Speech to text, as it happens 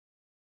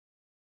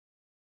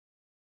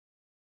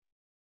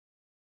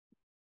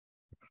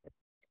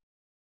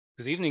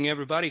Good evening,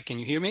 everybody. Can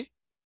you hear me?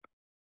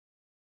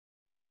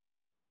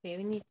 Good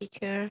evening,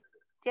 teacher.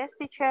 Yes,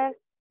 teacher.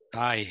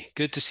 Hi,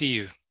 good to see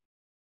you.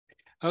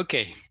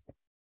 Okay.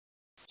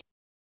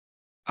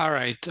 All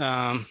right,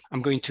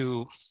 I'm going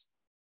to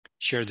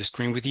share the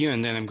screen with you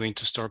and then I'm going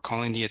to start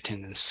calling the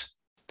attendance.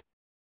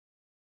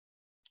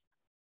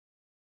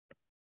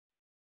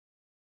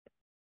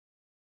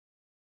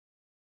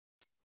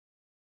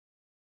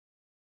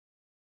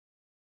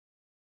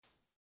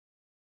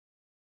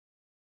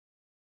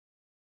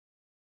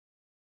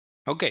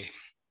 Okay,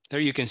 there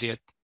you can see it.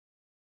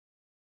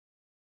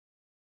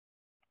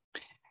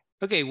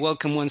 Okay,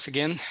 welcome once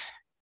again.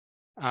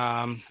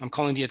 I'm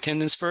calling the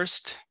attendance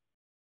first.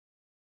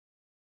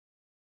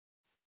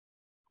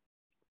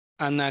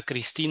 Alejandra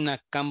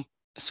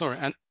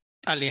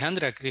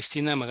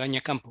Cristina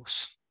Magaña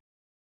Campos.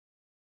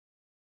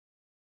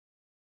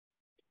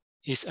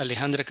 Is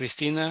Alejandra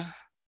Cristina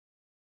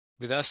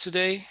with us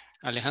today?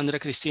 Alejandra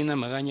Cristina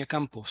Magaña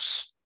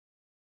Campos.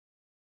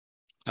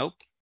 Nope.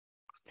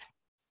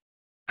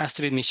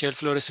 Astrid Michelle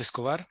Flores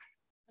Escobar.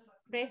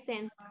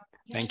 Present.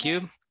 Thank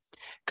you.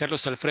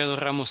 Carlos Alfredo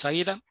Ramos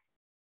Águila.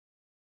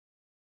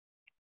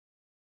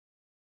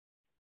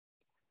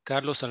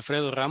 Carlos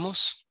Alfredo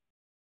Ramos.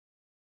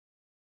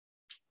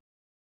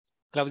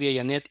 Claudia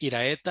Yanet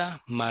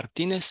Iraeta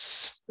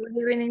Martínez. Good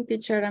evening,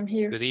 teacher. I'm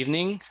here. Good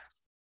evening.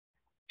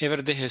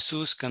 Ever de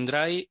Jesús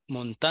Candray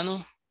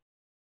Montano.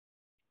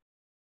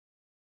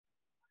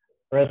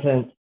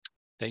 Present.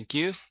 Thank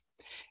you.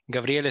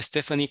 Gabriela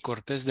Stephanie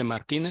Cortés de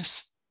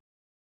Martínez.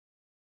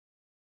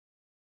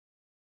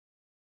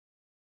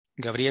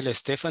 Gabriela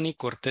Stephanie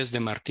Cortés de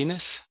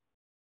Martínez.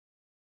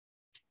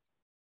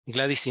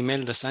 Gladys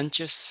Imelda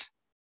Sánchez.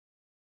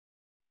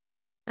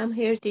 I'm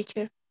here,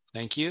 teacher.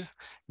 Thank you.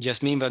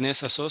 Yasmín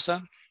Vanessa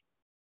Sosa.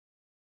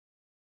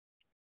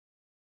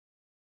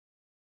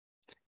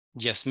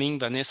 Yasmín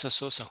Vanessa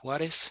Sosa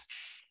Juárez.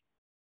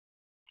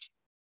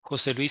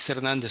 José Luis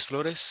Hernández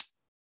Flores.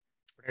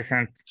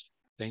 Present.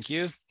 Thank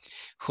you.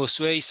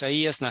 Josué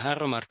Isaías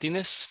Najarro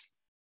Martínez.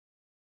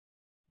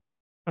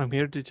 I'm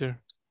here,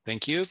 teacher.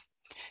 Thank you.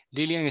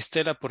 Lilian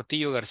Estela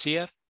Portillo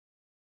García.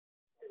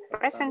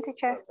 Present,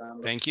 teacher.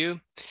 Thank you.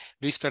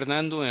 Luis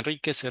Fernando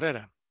Enríquez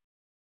Herrera.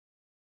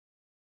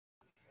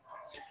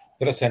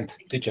 Present,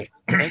 teacher.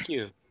 Thank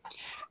you.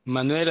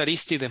 Manuel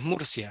Aristides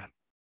Murcia.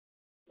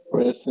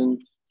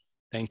 Present.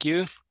 Thank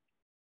you.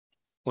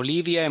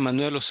 Olivia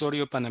Emanuel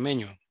Osorio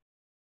Panameño.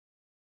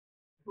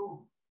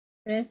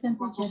 Present,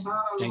 teacher.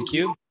 Thank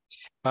you.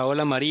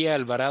 Paola María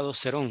Alvarado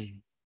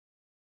Cerón.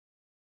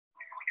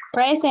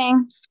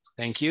 Present.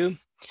 Thank you.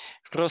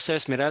 Rosa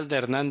Esmeralda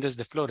Hernández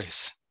de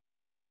Flores.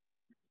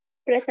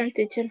 Present,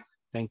 teacher.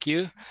 Thank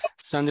you.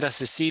 Sandra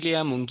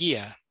Cecilia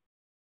Munguía.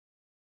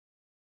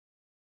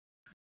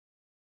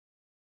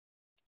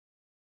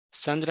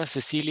 Sandra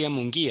Cecilia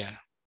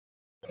Munguía.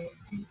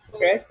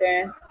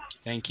 Present.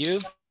 Thank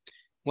you.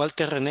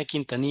 Walter René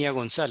Quintanilla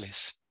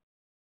González.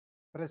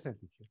 Present,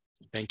 teacher.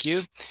 Thank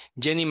you.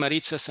 Jenny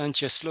Maritza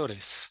Sánchez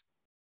Flores.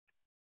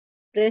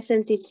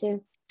 Present,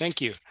 teacher.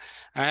 Thank you.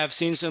 I have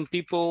seen some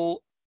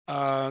people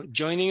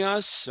joining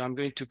us. So I'm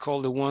going to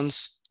call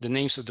the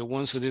names of the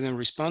ones who didn't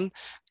respond.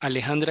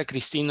 Alejandra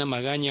Cristina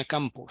Magaña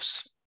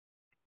Campos.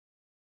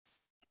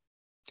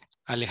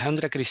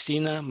 Alejandra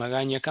Cristina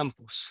Magaña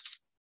Campos.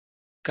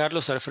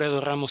 Carlos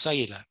Alfredo Ramos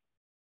Águila.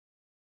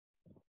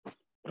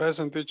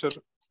 Present, teacher.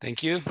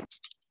 Thank you.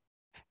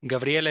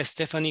 Gabriela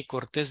Stephanie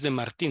Cortés de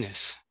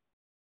Martínez.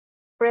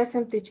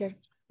 Present, teacher.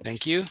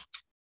 Thank you.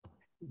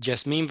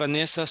 Yasmín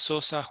Vanessa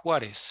Sosa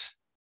Juárez.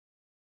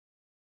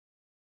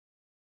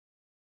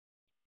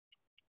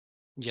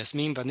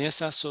 Yasmín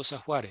Vanessa Sosa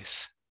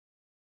Juárez.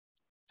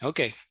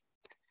 Okay.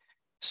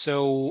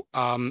 So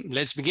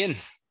let's begin.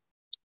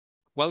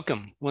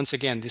 Welcome. Once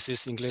again, this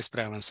is Inglés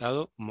para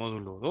Avanzado,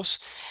 Módulo 2.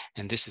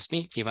 And this is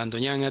me, Ivan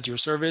Doñan, at your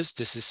service.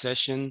 This is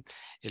session,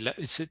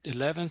 is it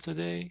 11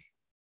 today?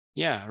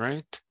 Yeah,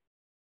 right?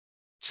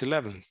 It's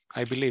 11,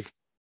 I believe.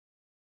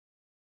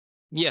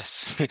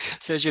 Yes,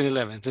 session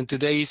 11. And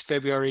today is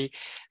February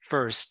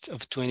 1st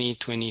of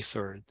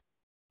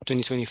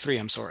 2023,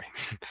 I'm sorry.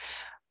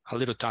 A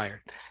little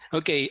tired.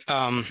 Okay,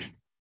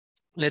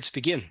 let's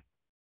begin.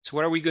 So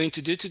what are we going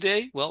to do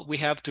today? Well, we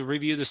have to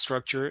review the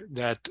structure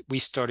that we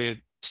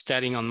started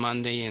studying on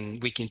Monday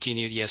and we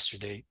continued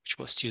yesterday, which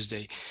was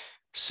Tuesday.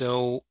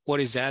 So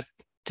what is that?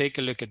 Take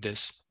a look at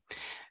this.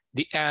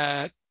 The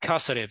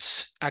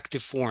causatives,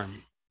 active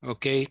form,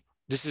 okay?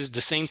 This is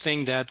the same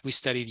thing that we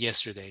studied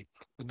yesterday,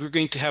 but we're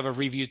going to have a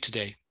review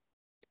today.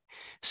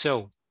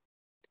 So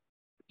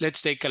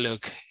let's take a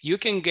look. You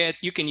can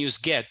use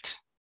get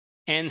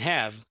and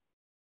have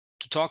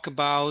to talk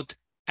about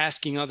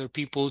asking other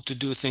people to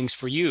do things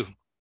for you.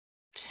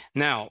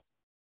 Now,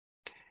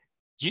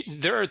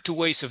 there are two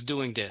ways of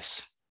doing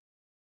this.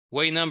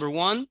 Way number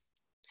one,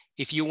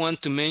 if you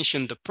want to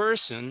mention the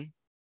person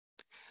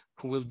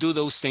who will do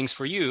those things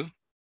for you,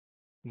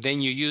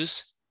 then you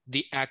use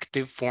the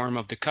active form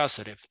of the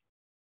causative.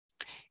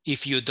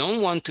 If you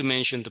don't want to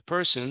mention the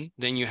person,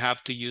 then you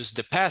have to use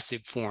the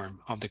passive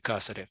form of the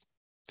causative.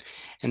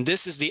 And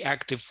this is the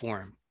active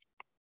form.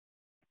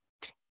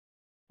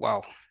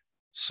 Wow,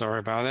 sorry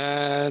about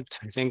that.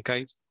 I think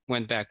I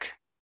went back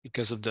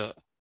because of the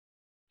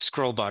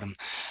scroll button.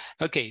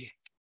 Okay,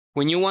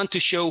 when you want to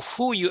show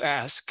who you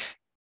ask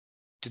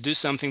to do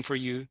something for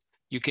you,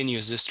 you can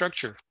use this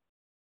structure.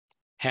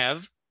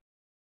 Have,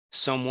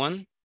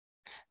 someone,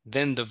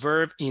 then the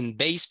verb in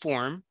base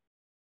form,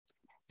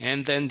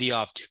 and then the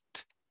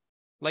object.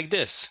 Like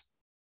this.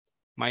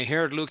 My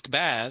hair looked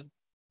bad,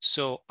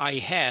 so I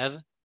had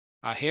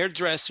a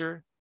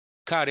hairdresser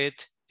cut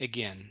it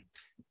again.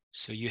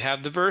 So you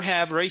have the verb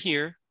have right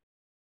here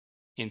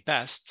in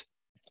past.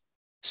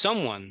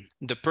 Someone,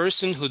 the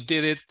person who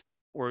did it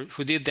or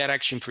who did that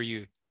action for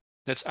you.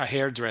 That's a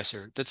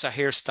hairdresser. That's a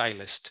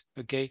hairstylist,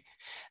 okay?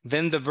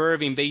 Then the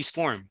verb in base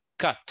form,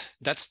 cut.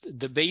 That's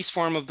the base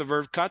form of the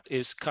verb cut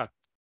is cut.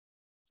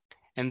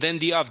 And then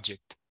the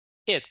object,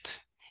 it.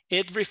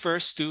 It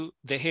refers to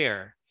the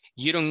hair.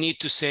 You don't need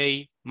to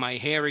say my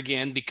hair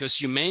again because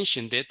you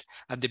mentioned it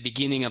at the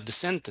beginning of the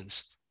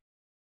sentence.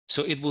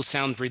 So it will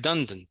sound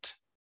redundant,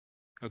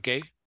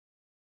 okay?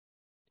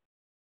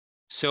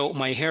 So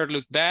my hair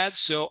looked bad,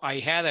 so I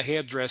had a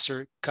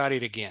hairdresser cut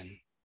it again.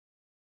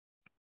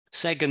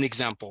 Second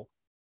example,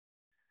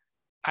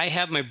 I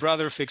have my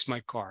brother fix my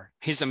car.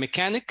 He's a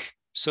mechanic,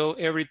 so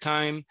every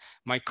time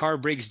my car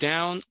breaks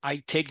down,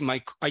 I take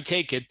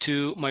it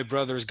to my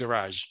brother's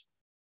garage.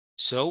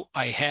 So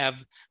I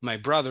have my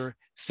brother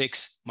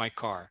fix my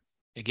car.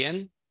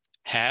 Again,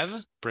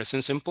 have,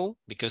 present simple,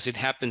 because it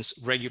happens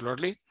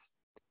regularly.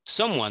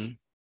 Someone,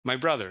 my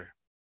brother,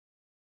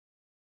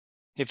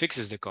 he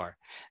fixes the car.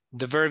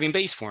 The verb in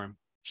base form,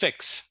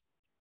 fix.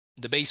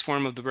 The base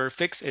form of the verb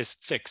fix is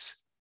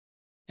fix.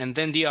 And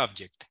then the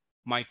object,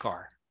 my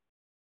car.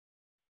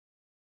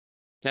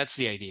 That's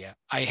the idea.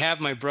 I have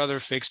my brother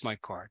fix my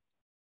car.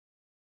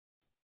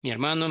 Mi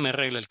hermano me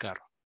arregla el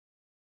carro.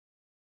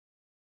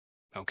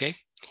 Okay,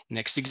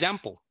 next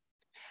example.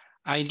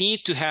 I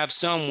need to have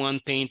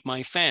someone paint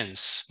my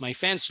fence. My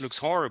fence looks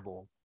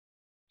horrible.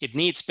 It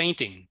needs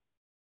painting.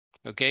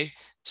 Okay,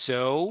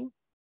 so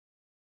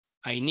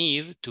I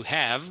need to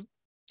have,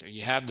 there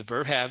you have the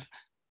verb have,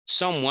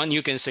 someone,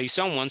 you can say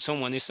someone,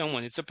 someone is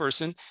someone, it's a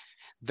person.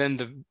 Then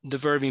the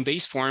verb in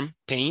base form,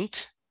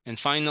 paint, and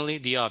finally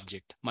the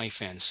object, my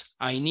fence.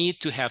 I need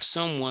to have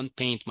someone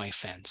paint my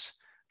fence.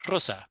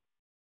 Rosa.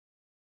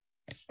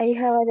 I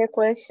have a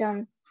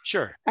question.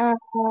 Sure. I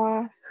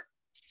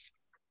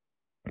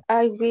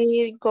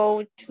will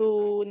go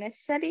to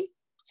necessary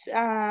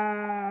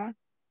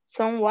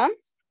someone.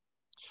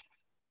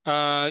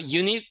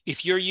 You need,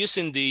 if you're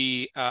using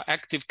the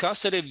active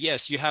causative,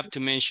 yes, you have to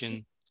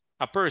mention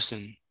a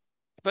person.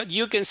 But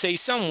you can say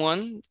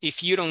someone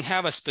if you don't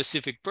have a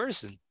specific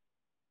person.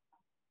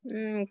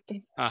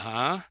 Okay.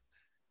 Ajá.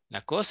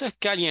 La cosa es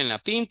que alguien la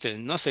pinte.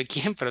 No sé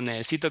quién, pero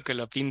necesito que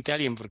lo pinte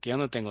alguien porque yo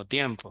no tengo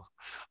tiempo.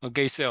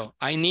 Okay, so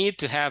I need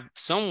to have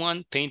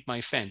someone paint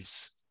my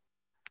fence.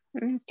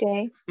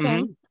 Okay.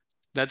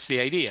 That's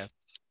the idea.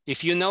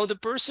 If you know the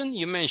person,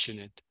 you mention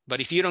it. But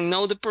if you don't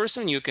know the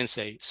person, you can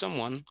say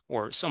someone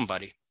or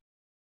somebody.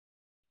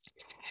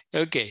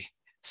 Okay,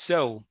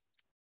 so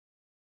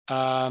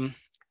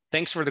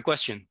thanks for the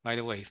question, by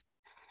the way.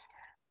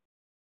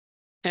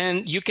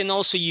 And you can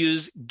also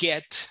use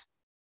get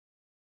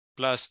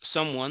plus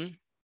someone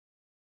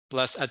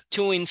plus a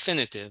to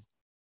infinitive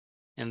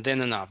and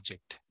then an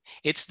object.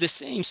 It's the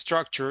same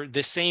structure,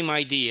 the same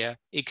idea,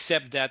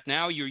 except that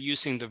now you're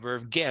using the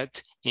verb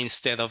get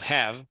instead of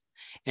have,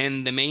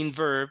 and the main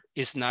verb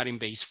is not in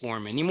base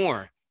form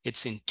anymore.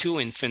 It's in to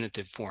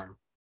infinitive form.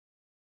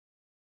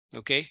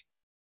 Okay,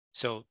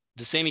 so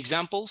the same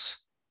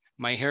examples.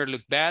 My hair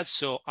looked bad,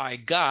 so I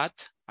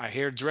got a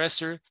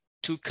hairdresser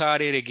to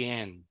cut it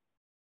again.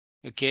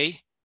 Okay,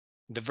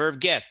 the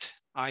verb get,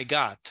 I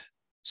got.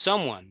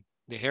 Someone,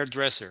 the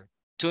hairdresser.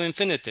 To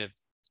infinitive,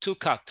 to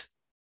cut.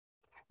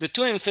 The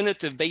to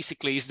infinitive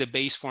basically is the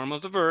base form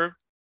of the verb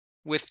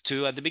with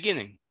to at the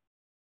beginning.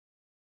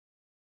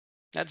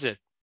 That's it.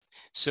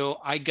 So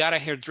I got a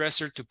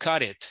hairdresser to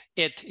cut it.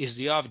 It is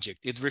the object.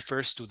 It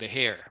refers to the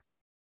hair.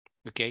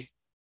 Okay.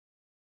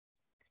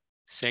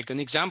 Second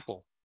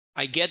example.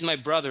 I get my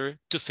brother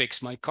to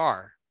fix my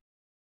car.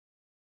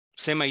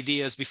 Same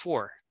idea as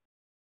before.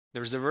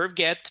 There's the verb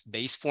get,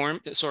 base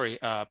form,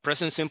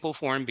 present simple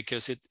form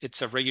because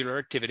it's a regular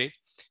activity.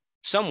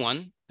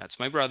 Someone, that's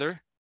my brother.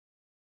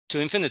 To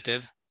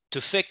infinitive,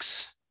 to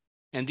fix,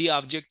 and the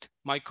object,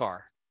 my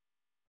car.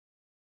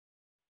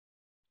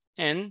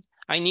 And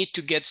I need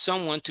to get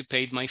someone to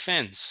paint my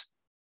fence.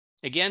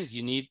 Again,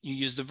 you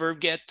use the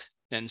verb get,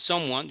 then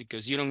someone,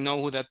 because you don't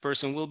know who that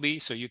person will be,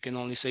 so you can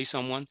only say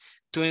someone.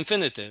 To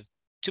infinitive,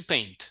 to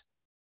paint.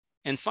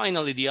 And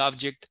finally, the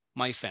object,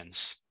 my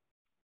fence.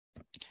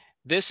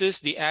 This is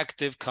the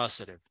active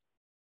causative.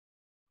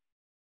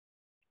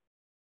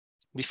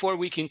 Before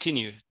we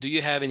continue, do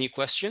you have any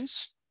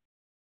questions?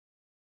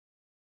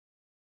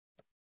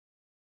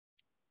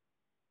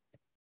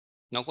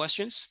 No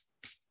questions?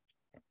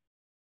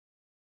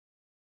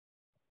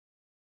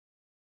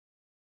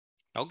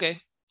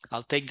 Okay,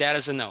 I'll take that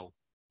as a no.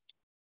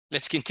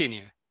 Let's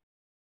continue.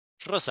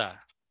 Rosa.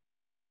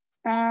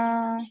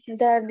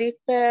 That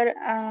refer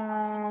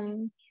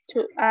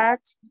to add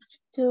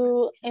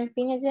to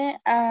infinity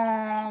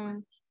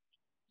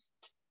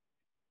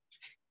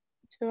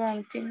to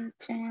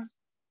infinity.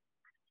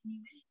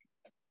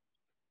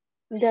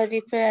 That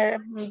refer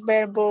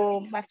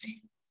verbo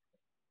base.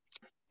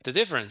 The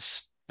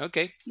difference.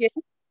 Okay. Yeah.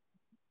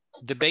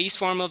 The base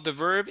form of the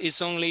verb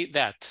is only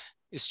that.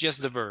 It's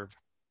just the verb.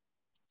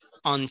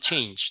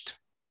 Unchanged.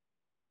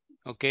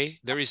 Okay.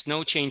 There is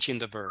no change in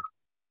the verb.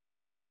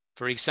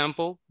 For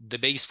example, the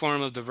base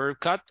form of the verb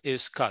cut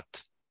is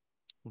cut.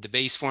 The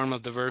base form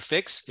of the verb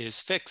fix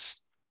is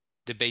fix.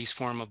 The base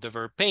form of the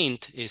verb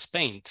paint is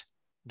paint.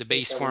 The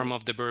base form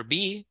of the verb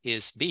be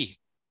is be.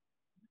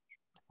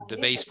 The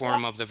base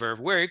form of the verb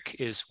work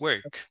is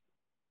work,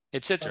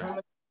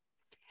 etc.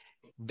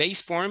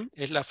 Base form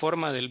es la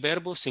forma del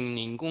verbo sin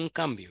ningún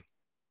cambio.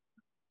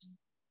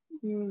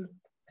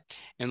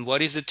 And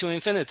what is the to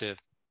infinitive?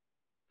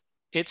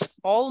 It's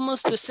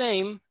almost the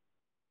same,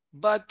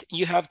 but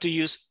you have to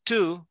use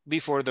to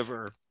before the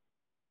verb.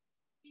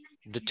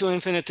 The to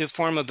infinitive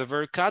form of the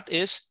verb cut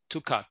is to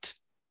cut.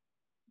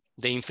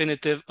 The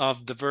infinitive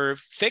of the verb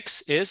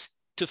fix is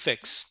to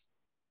fix.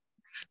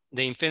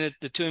 The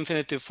to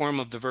infinitive form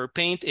of the verb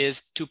paint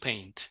is to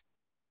paint.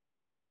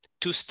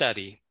 To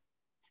study,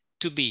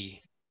 to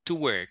be, to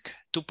work,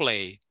 to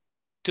play,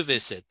 to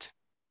visit,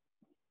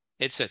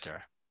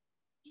 etc.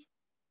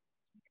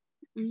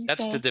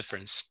 That's the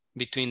difference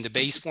between the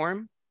base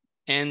form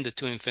and the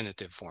to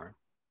infinitive form.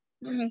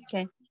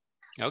 Okay.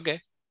 Okay.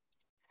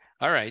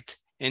 All right.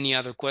 Any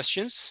other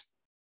questions?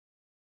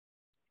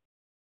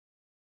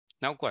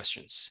 No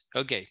questions.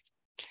 Okay.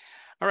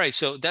 All right.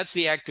 So that's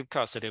the active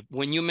causative.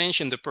 When you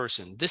mention the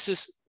person, this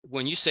is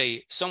when you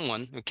say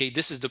someone, okay,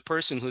 this is the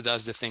person who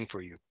does the thing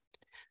for you.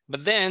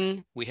 But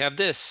then we have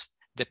this,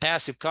 the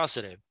passive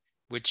causative,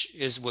 which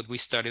is what we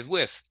started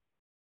with.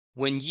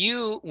 When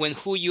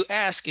who you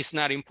ask is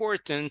not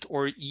important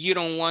or you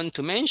don't want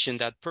to mention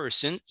that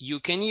person, you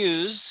can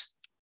use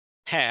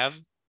have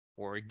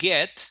or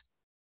get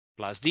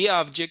plus the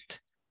object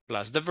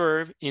plus the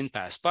verb in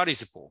past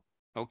participle.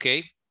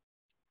 Okay.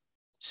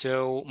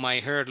 So my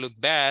hair looked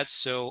bad,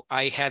 so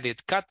I had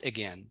it cut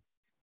again.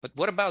 But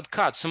what about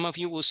cut? Some of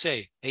you will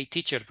say, hey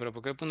teacher, pero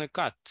 ¿por qué pone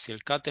cut? Si el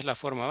cut es la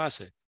forma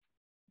base.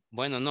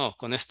 Bueno, no,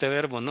 con este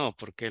verbo no,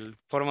 porque el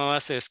forma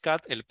base es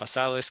cut, el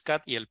pasado es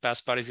cut y el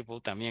past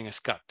participle también es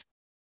cut.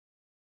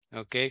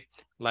 Okay,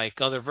 like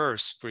other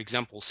verbs, for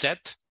example,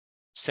 set,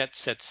 set,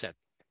 set, set.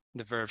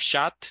 The verb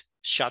shot,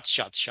 shot,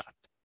 shot, shot.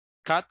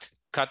 Cut,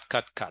 cut,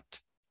 cut, cut.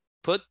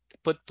 Put,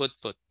 put, put,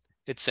 put,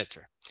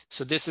 etc.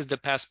 So this is the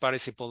past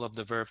participle of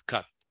the verb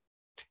cut.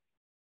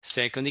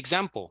 Second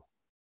example,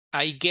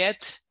 I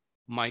get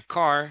my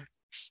car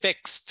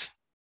fixed,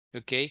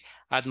 okay,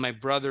 at my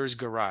brother's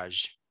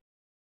garage,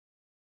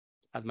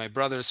 at my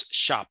brother's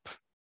shop.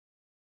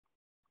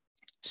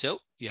 So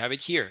you have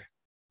it here,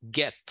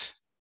 get,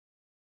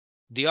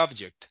 the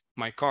object,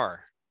 my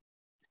car,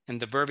 and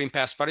the verb in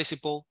past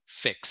participle,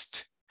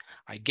 fixed.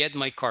 I get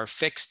my car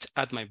fixed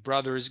at my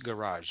brother's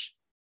garage.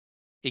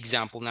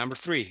 Example number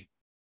 3,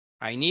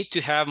 I need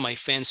to have my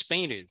fence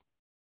painted.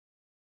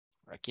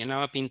 ¿A quién la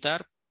va a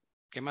pintar?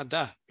 ¿Qué más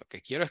da? Lo que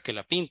quiero es que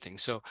la pinten.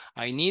 So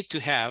I need to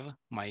have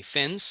my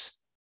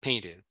fence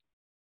painted.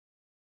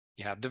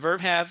 You have the verb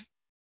have,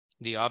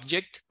 the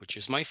object, which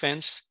is my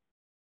fence,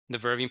 the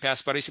verb in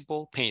past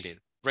participle, painted,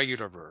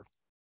 regular verb.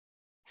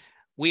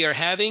 We are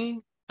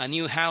having a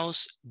new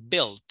house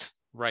built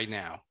right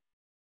now.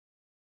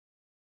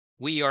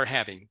 We are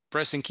having,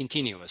 present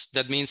continuous.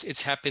 That means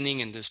it's happening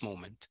in this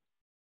moment.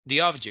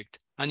 The object,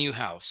 a new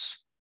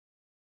house.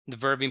 The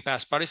verb in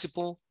past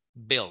participle,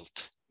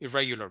 built,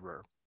 irregular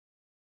verb.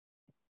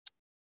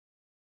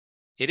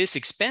 It is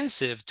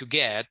expensive to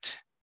get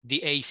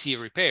the AC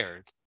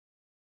repaired.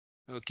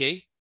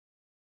 Okay?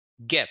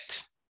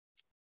 Get.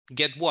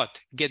 Get what?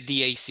 Get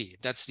the AC.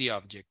 That's the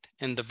object.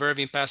 And the verb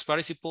in past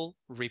participle,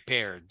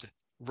 repaired,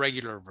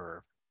 regular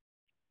verb.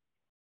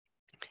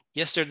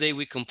 Yesterday,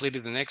 we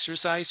completed an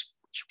exercise,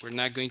 which we're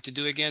not going to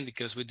do again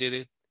because we did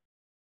it.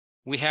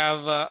 We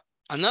have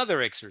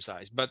another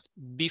exercise, but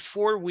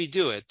before we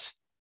do it,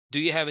 do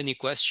you have any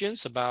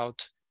questions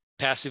about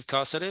passive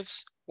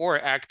causatives or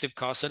active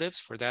causatives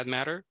for that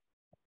matter?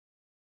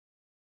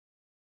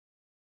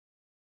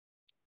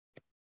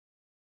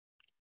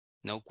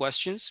 No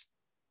questions?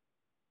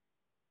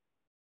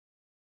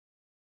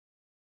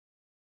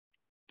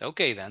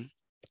 Okay, then.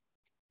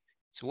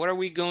 So what are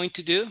we going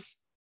to do?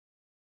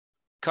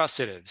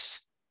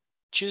 Causatives.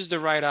 Choose the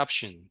right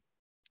option.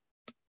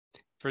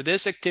 For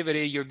this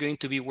activity, you're going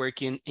to be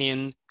working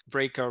in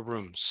breakout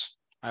rooms.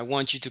 I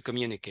want you to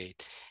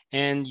communicate.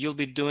 And you'll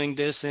be doing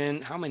this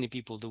in, how many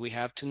people do we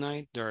have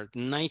tonight? There are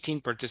 19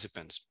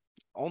 participants,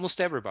 almost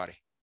everybody.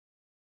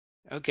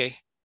 Okay,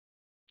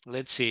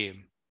 let's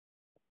see.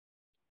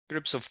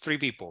 Groups of 3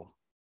 people.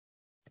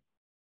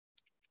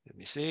 Let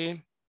me see.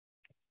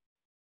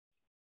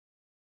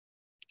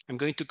 I'm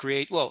going to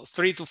create, well,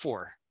 3 to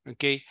 4,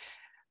 okay?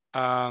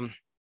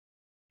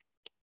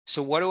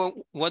 So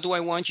what do I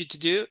want you to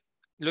do?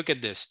 Look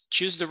at this.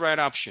 Choose the right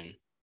option.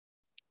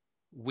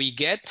 We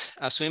get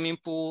a swimming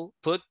pool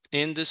put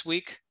in this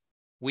week.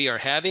 We are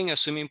having a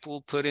swimming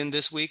pool put in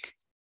this week.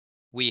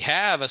 We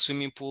have a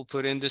swimming pool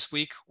put in this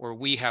week, or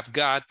we have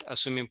got a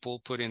swimming pool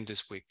put in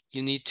this week.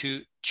 You need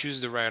to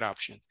choose the right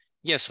option.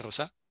 Yes,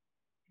 Rosa?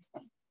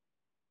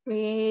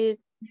 We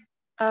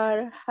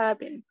are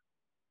having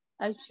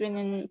a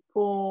swimming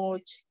pool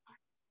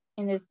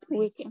in the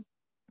weekend.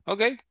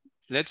 Okay,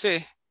 let's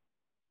say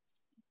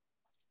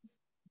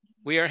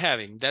we are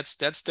having. That's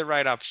the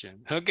right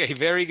option. Okay,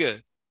 very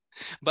good.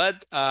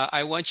 But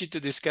I want you to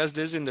discuss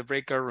this in the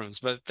breakout rooms.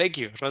 But thank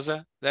you,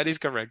 Rosa. That is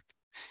correct.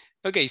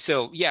 Okay,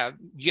 so yeah,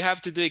 you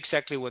have to do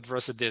exactly what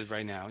Rosa did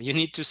right now. You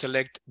need to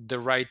select the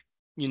right,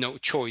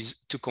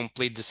 choice to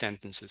complete the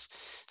sentences.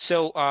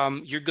 So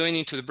you're going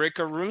into the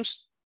breakout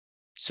rooms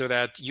so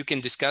that you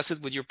can discuss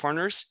it with your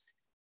partners,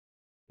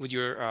 with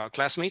your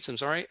classmates, I'm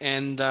sorry.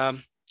 And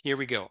here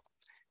we go.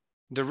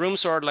 The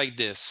rooms are like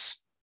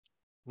this.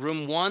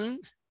 Room 1,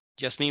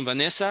 Yasmin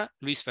Vanessa,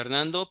 Luis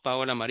Fernando,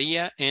 Paola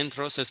Maria, and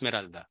Rosa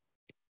Esmeralda.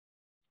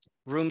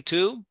 Room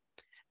 2,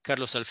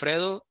 Carlos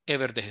Alfredo,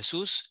 Ever de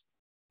Jesus,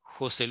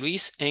 José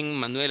Luis and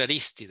Manuel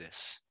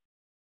Aristides.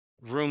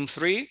 Room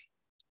 3,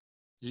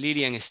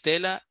 Lilian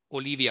Estela,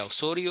 Olivia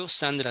Osorio,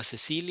 Sandra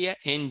Cecilia,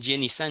 and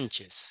Jenny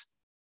Sánchez.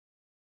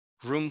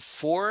 Room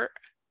 4,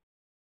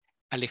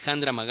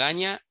 Alejandra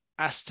Magaña,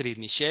 Astrid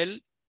Michelle,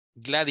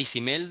 Gladys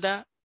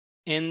Imelda,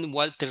 and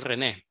Walter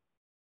René.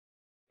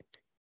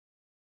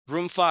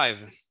 Room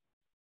 5,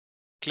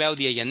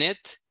 Claudia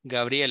Janet,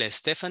 Gabriela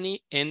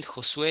Stephanie, and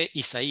Josué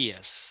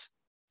Isaías.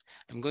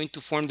 I'm going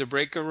to form the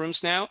breakout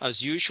rooms now.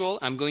 As usual,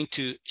 I'm going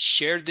to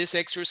share this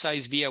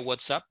exercise via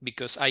WhatsApp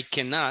because I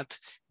cannot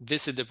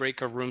visit the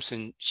breakout rooms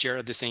and share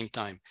at the same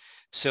time.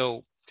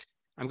 So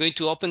I'm going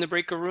to open the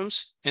breakout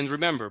rooms, and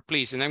remember,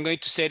 please, and I'm going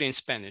to say it in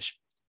Spanish.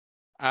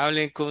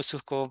 Hablen con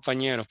sus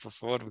compañeros, por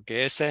favor,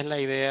 porque esa es la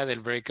idea del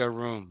breakout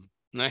room.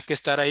 No es que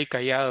estar ahí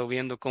callado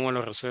viendo cómo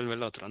lo resuelve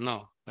el otro,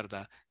 no,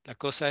 ¿verdad? La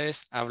cosa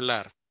es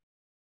hablar.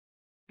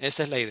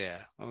 Esa es la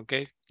idea, ¿ok?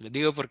 Les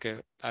digo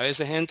porque a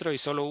veces entro y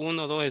solo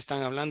uno o dos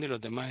están hablando y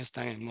los demás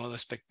están en modo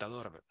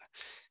espectador, ¿verdad?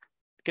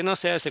 Que no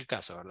sea ese el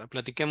caso, ¿verdad?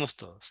 Platiquemos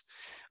todos.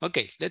 Ok,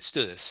 let's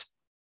do this.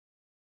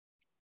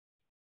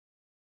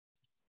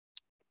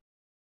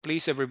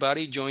 Please,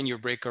 everybody, join your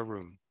breakout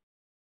room.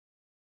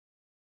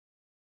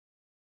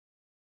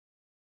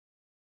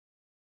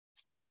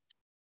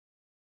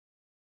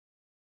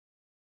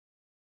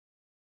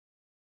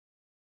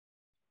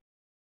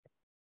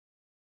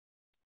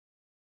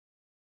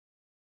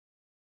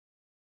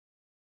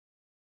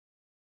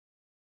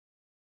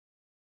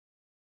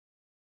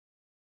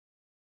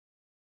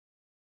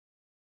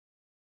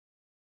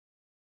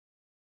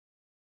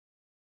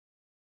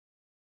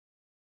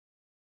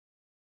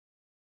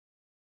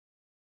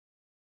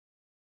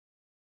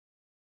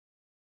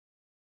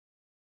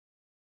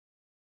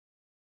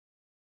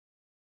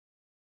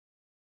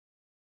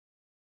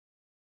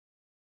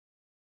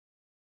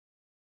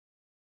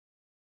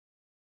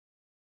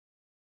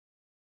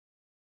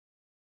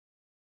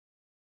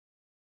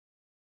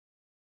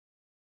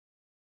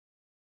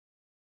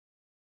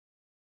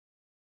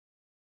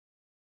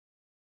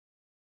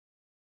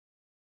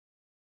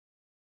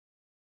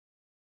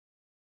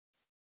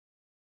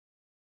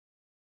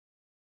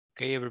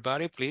 Okay,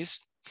 everybody,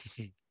 please.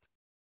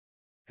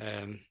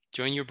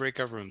 Join your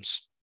breakout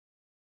rooms.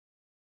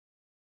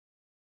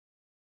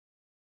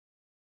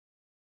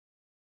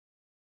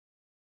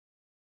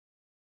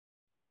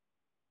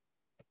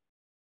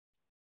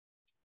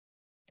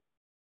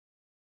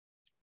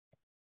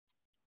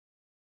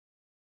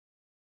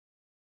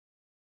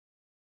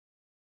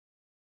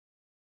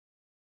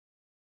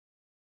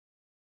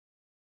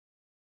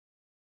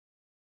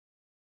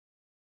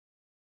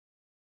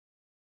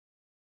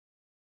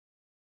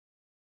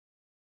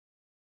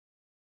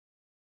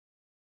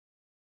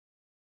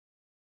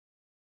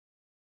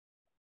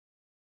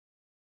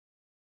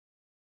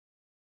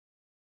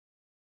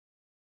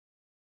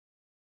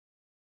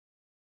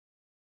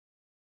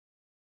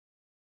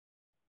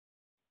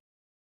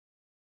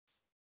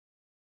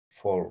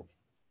 Four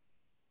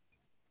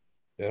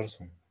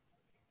person.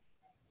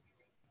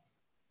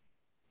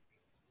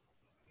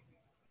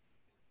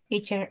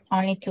 Teacher,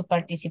 only 2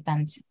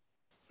 participants.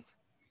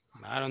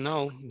 I don't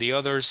know. The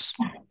others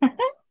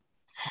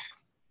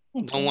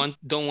Okay.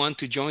 don't want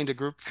to join the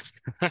group.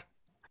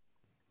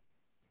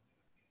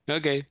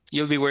 Okay,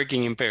 you'll be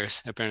working in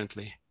pairs,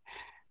 apparently.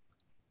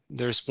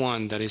 There's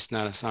one that is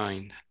not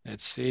assigned.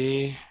 Let's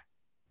see.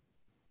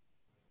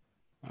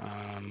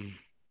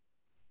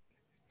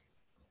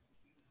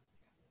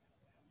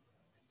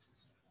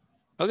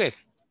 Okay,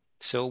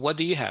 so what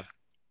do you have?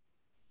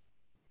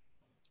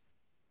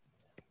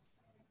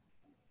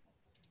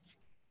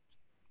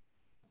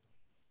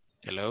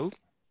 Hello?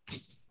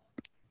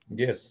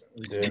 Yes,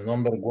 the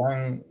number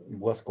 1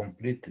 was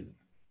completed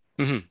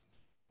Mm-hmm.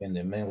 in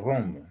the main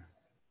room.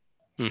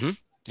 Mm-hmm.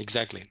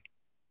 Exactly.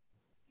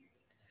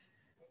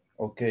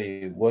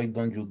 Okay, why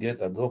don't you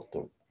get a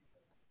doctor?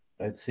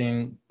 I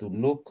think to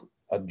look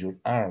at your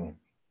arm.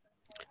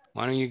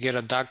 Why don't you get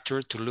a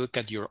doctor to look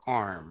at your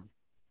arm?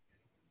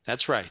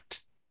 That's right,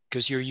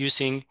 because you're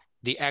using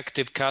the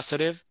active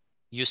causative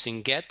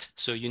using get,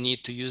 so you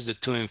need to use the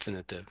to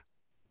infinitive.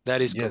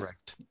 That is Yes.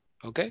 correct.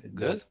 Okay, It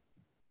good. does.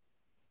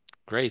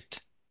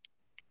 Great.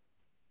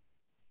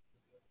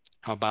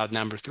 How about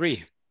number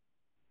 3?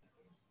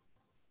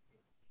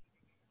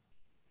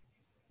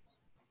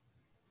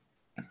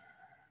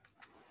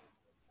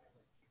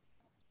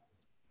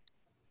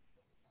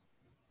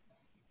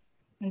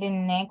 The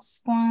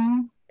next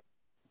one,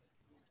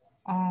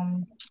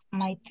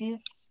 my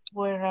teeth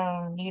were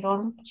a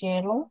little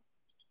yellow.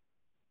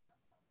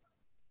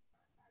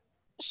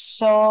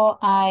 So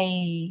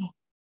I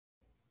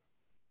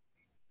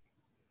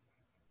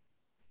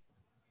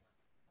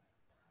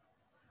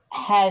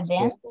had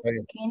them So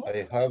cleaned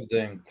I have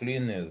them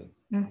cleaned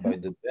by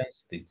the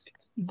dentist.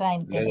 by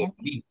the Letter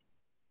dentist. B.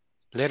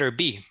 Letter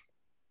B.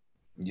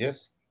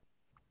 Yes.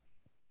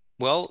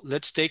 Well,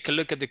 let's take a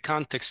look at the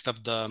context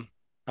of the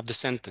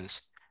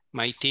sentence.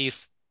 My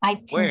teeth I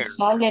think were.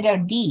 so, letter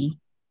D.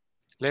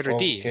 Letter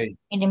D. Okay.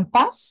 And in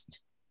past?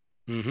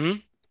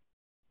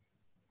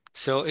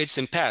 So it's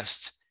in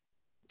past.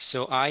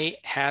 So I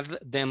had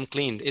them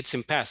cleaned. It's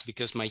in past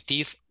because my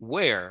teeth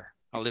were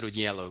a little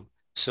yellow.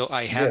 So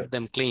I had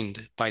them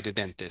cleaned by the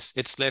dentist.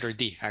 It's letter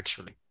D,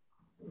 actually.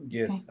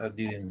 Yes, I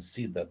didn't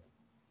see that.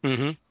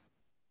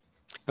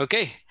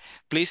 Okay,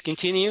 please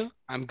continue.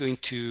 I'm going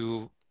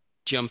to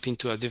jump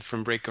into a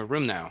different breakout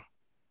room now.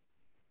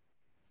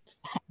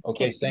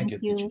 Okay, thank you,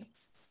 teacher.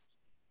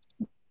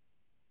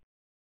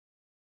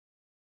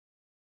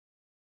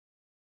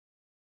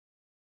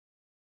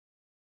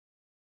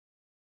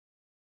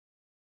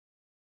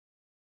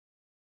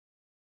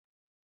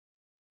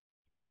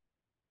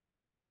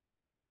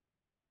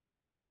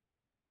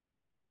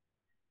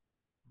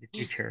 The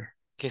teacher.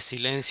 Qué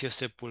silencio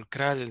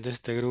sepulcral el de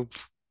este grupo.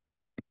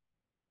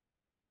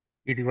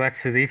 It was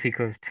so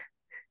difficult.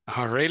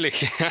 Oh, really?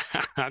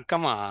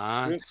 Come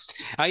on.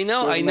 I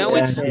know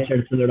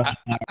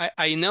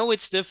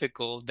it's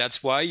difficult.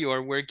 That's why you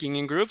are working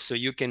in groups, so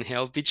you can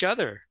help each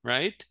other,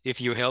 right?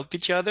 If you help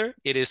each other,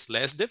 it is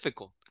less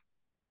difficult.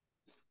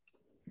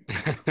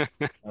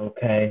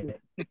 Okay.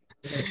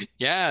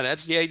 Yeah,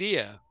 that's the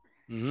idea.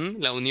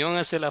 La unión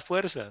hace la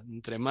fuerza.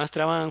 Entre más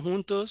trabajan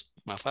juntos,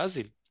 más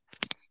fácil.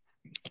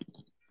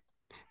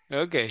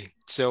 Okay,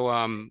 so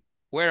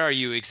where are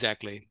you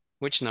exactly?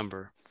 Which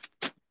number?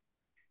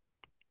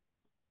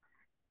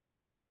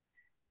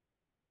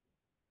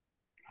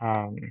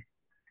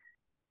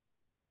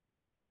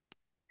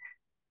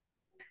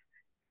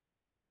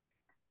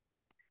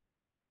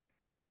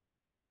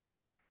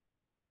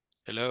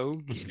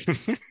 Hello?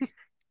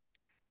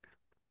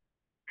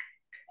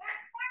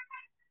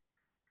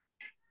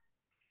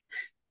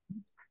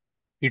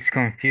 It's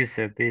confused,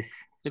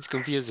 this. It's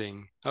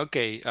confusing.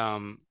 Okay,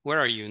 where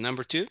are you?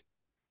 Number 2?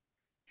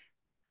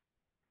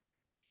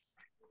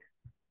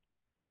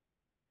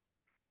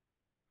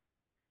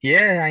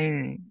 Yeah,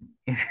 I'm...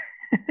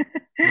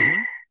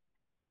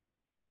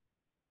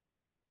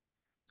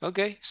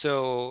 Okay,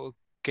 so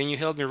can you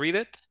help me read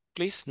it,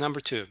 please? Number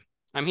 2.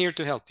 I'm here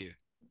to help you.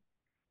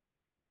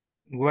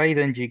 Why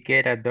don't you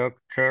get a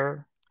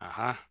doctor?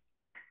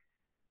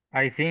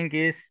 I think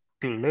it's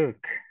to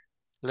look.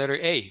 Letter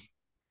A.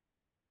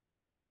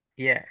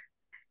 Yeah.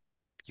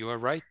 You are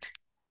right.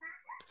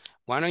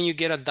 Why don't you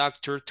get a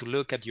doctor to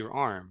look at your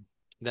arm?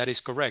 That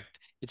is correct.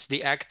 It's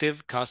the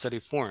active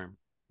causative form.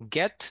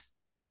 Get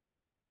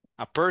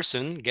a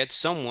person, get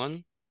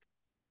someone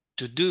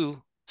to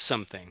do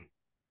something.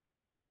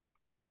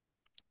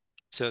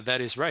 So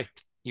that is right.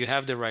 You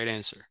have the right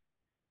answer.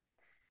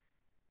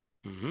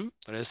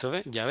 Por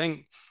eso ya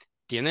ven,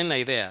 tienen la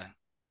idea.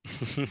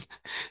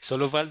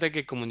 Solo falta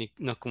que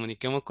nos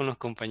comuniquemos con los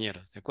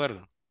compañeros, ¿de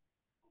acuerdo?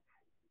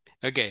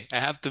 Okay, I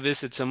have to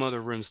visit some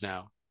other rooms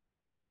now.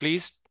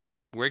 Please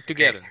work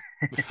together.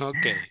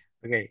 Okay.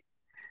 Okay,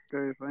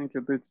 thank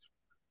you,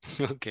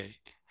 teacher. Okay.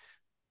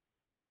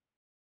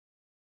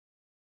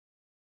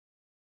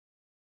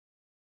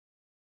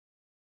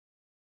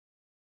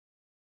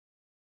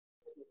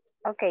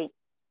 Okay.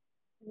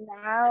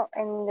 Now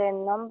in the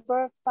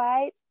number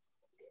 5,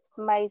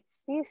 my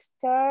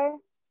sister,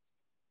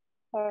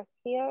 her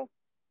hair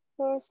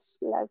first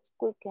last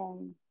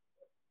weekend.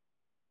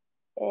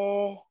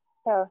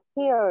 Her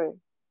hair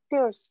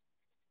first.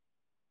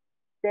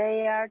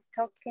 They are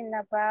talking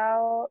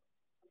about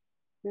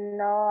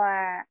no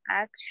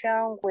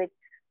action with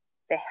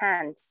the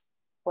hands.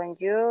 When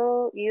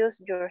you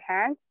use your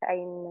hands,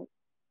 you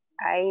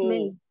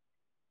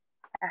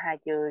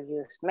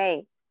use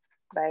may.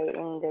 But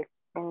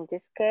in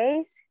this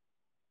case,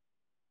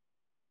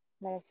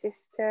 my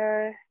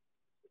sister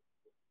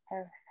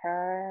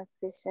her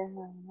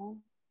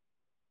vision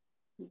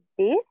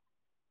did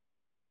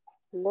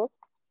look.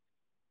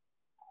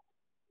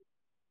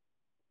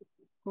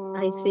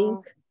 I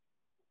think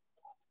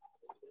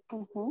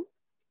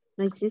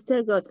my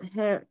sister got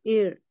her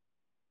ear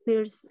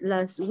pierced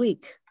last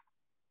week.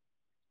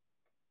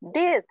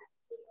 Did.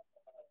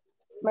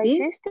 My Did?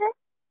 sister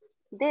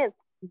did.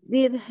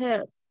 Did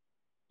her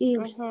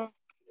ears.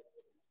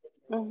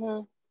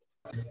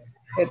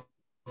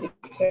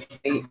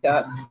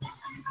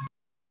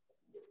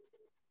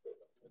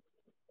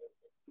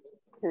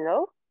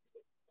 Hello?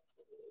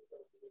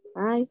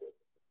 I.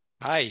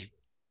 Hi.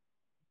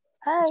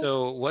 Hi.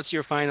 So what's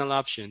your final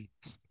option?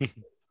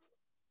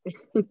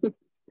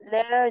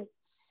 Letter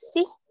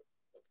C.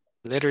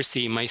 Letter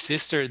C. My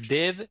sister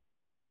did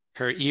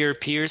her ear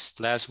pierced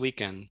last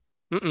weekend.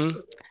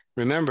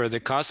 Remember, the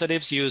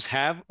causatives use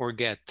have or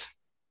get.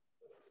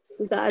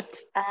 Got.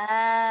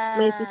 Ah.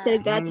 My sister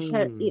got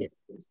her ear.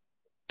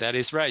 That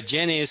is right.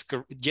 Jenny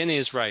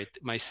is right.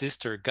 My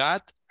sister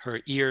got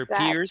her ear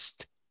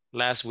pierced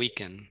last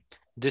weekend.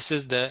 This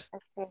is the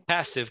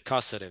passive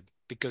causative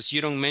because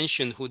you don't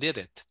mention who did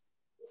it.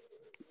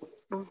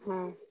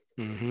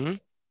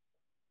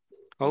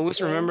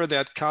 Always remember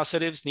that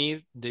causatives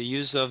need the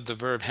use of the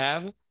verb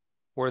have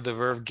or the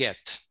verb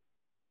get.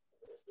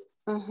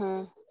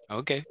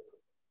 Okay.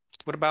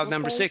 What about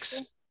number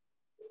 6?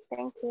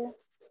 Thank you.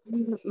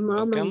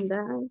 Mom and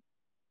dad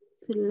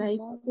feel like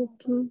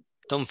cooking.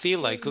 Don't feel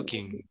like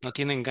cooking. No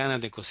tienen ganas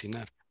de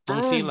cocinar.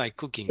 Don't feel like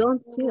cooking.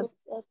 Don't feel.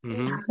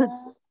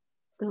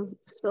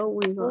 So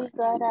we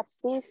got a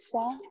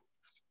pizza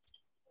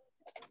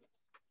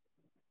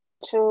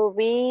to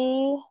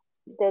be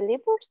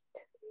delivered.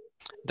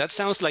 That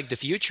sounds like the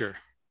future.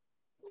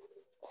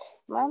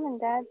 Mom and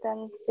dad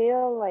don't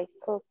feel like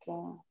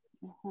cooking.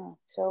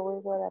 So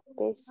we got a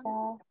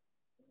pizza.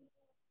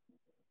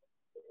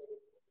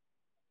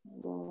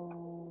 Be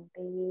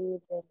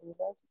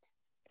delivered.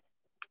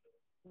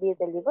 Be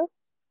delivered.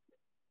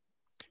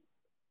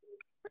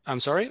 I'm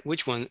sorry,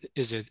 which one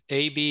is it?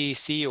 A, B,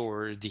 C,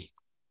 or D?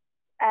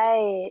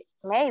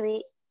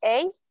 Maybe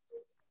A.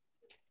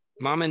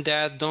 Mom and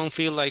dad don't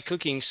feel like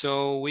cooking,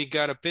 so we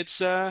got a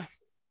pizza.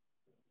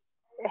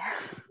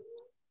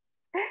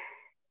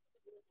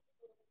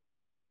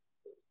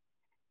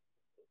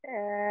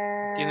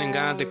 Tienen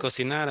ganas de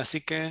cocinar, así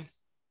que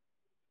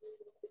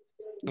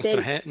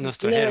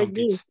nos trajeron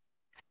pizza.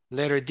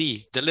 Letter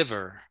D,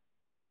 deliver.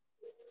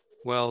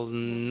 Well,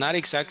 not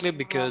exactly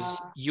because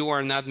you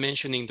are not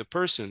mentioning the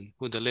person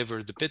who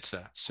delivered the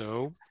pizza,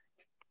 so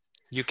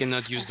you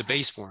cannot use the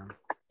base form.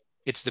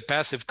 It's the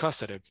passive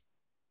causative.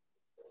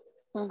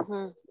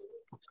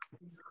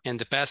 And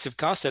the passive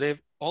causative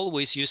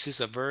always uses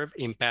a verb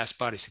in past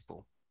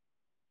participle.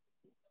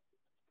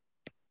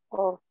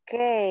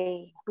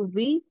 Okay. To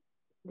be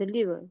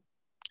delivered.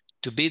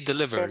 To be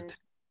delivered.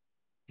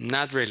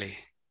 Not really.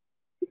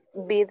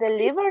 Be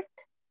delivered.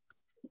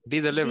 Be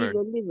delivered.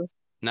 Be delivered.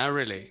 Not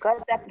really.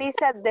 Got the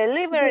pizza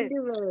delivered.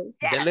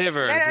 Yes,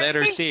 delivered.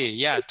 Letter C.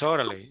 Yeah,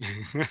 totally.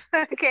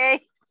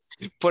 Okay.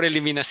 Por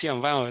eliminación,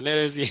 vamos,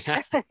 letter C.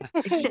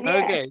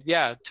 Okay,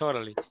 yeah,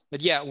 totally.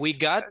 But yeah, we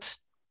got,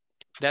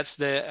 that's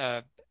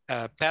the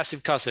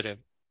passive causative.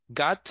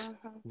 Got,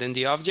 then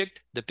the object,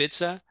 the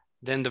pizza,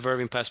 then the verb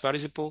in past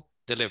participle,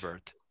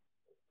 delivered.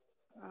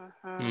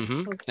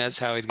 That's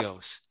how it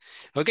goes.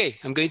 Okay,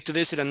 I'm going to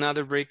visit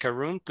another breakout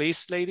room.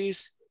 Please,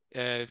 ladies,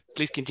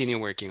 please continue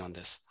working on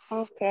this.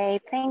 Okay,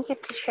 thank you,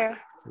 teacher.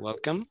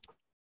 Welcome.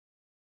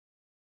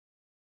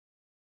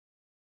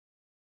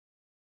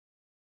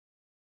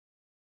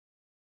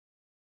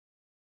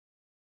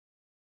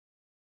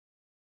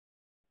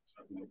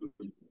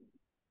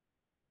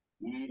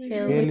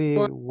 Kelly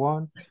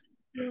wants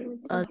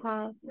to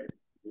have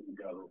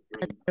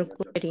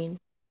wedding.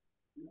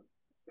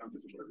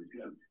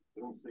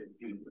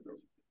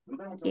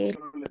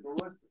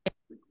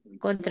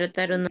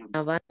 Contrataron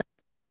una banda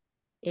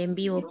en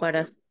vivo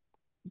para su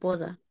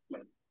boda.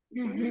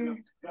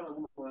 Cada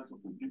uno de esos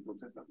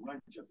puntitos, esas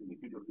manchas,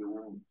 significa que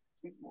hubo un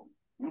sismo,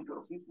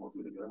 microsismo,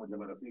 si le queremos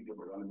llamar así, que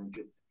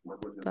probablemente no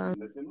puede ser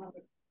de ese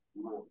nombre.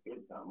 Hubo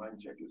esa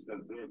mancha que usted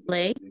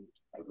ve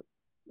a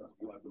las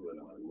 4 de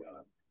la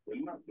madrugada.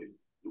 El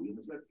martes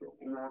tuvimos esto,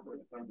 una otra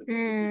bastante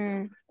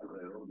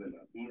alrededor de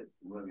las 10,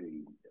 9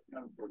 y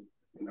tanto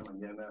en la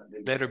mañana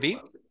del Letter B.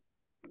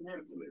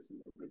 miércoles.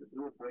 Lo que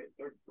fue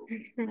esto,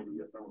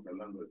 ya estamos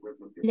hablando de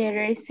cosas que...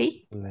 Letter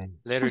C.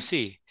 Letter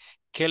C.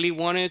 Kelly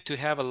wanted to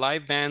have a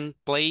live band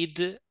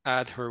played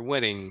at her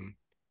wedding.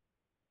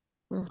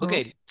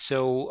 Okay,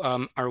 so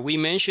are we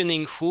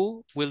mentioning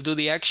who will do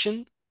the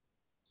action?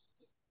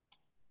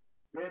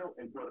 The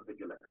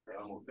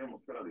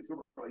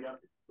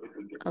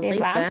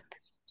band.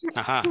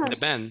 The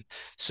band.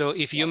 So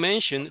if you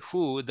mention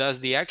who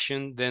does the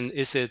action, then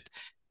is it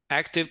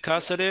active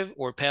causative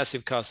or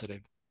passive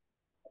causative?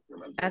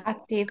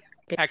 Active.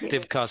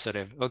 Active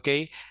causative,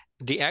 okay?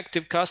 The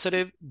active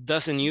causative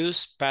doesn't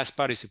use past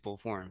participle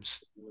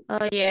forms.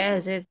 Oh,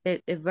 yes, it's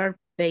a verb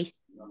base.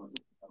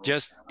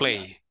 Just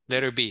play.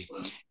 Letter B.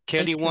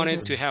 Kelly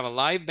wanted to have a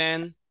live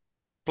band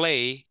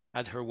play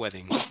at her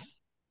wedding.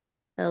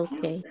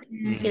 Okay.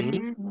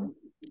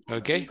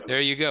 Okay,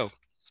 there you go.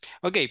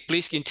 Okay,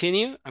 please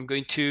continue. I'm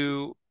going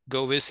to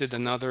go visit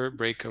another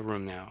breakout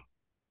room now.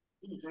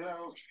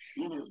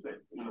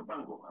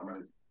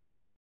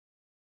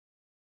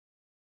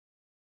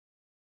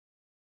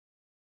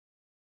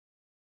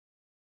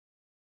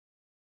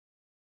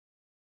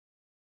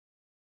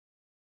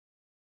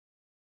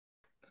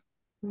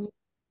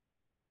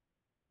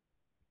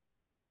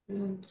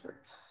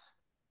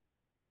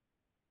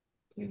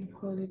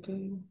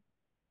 Holiday.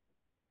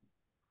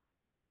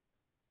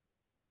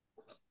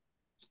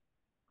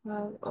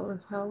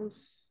 Our house.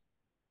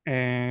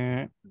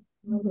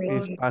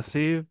 Is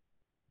passive.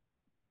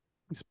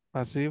 Is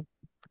passive.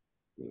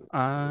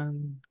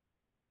 And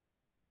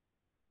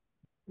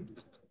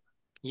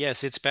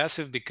Yes, it's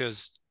passive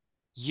because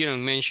you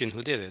don't mention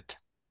who did it.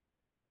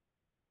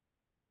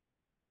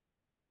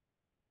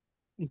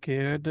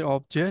 get the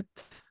object.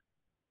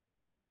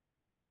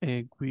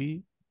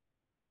 We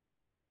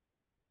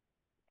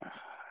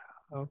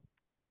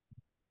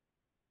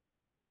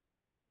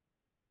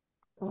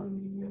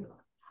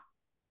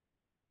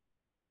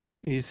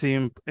is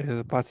in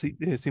passive,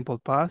 simple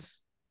past.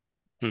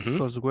 Mm-hmm.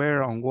 Because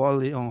we're on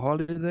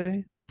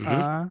holiday.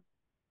 Mm-hmm.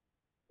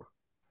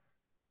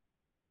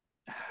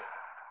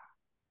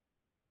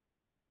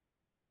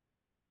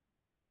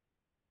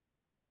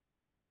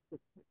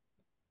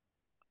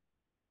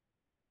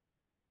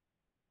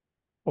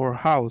 Or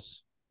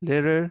house.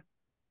 Letter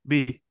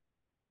B.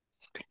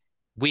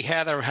 We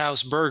had our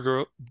house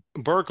burglar,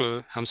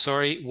 I'm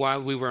sorry,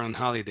 while we were on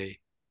holiday.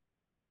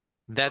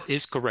 That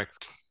is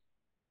correct.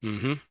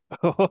 Mm-hmm.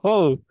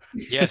 Oh.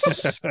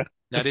 Yes,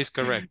 that is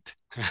correct.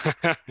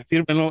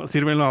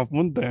 Sirven los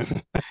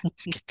apuntes.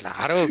 Es que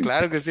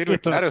claro que sirve,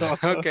 claro.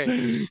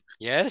 Okay.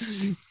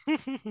 Yes.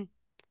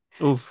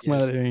 Uf, Yes.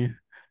 madre mía.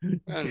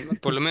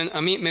 Por lo menos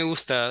a mí me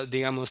gusta,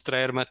 digamos,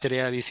 traer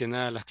material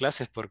adicional a las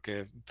clases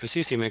porque, pues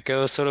sí, si me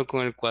quedo solo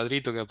con el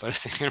cuadrito que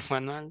aparece en el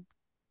manual,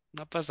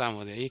 no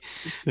pasamos de ahí.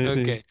 Sí,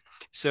 Okay. sí.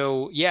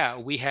 So, yeah,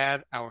 we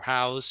had our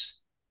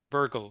house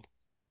burgled,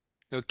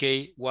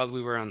 okay, while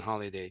we were on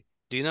holiday.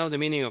 Do you know the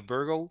meaning of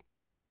burgle?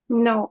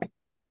 No.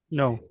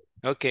 No.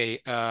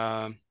 Okay.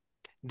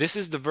 This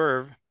is the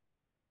verb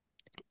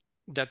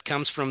that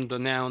comes from the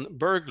noun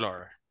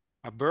burglar.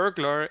 A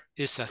burglar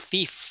is a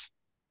thief,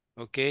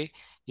 okay?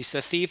 It's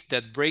a thief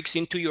that breaks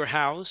into your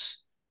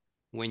house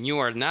when you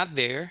are not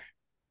there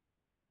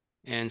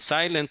and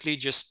silently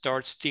just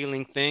starts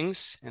stealing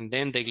things and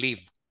then they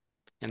leave.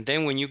 And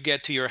then when you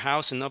get to your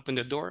house and open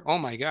the door, oh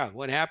my God,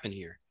 what happened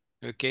here?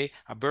 Okay,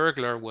 a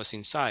burglar was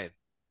inside.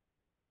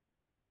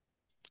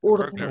 A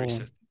burglar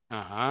is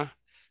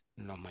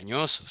los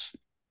mañosos,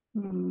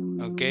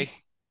 okay,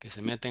 que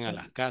se meten a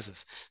las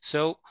casas.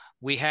 So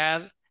we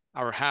had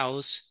our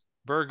house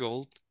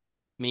burgled,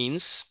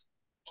 means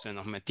se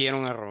nos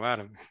metieron a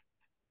robar.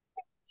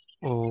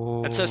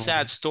 That's a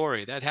sad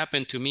story. That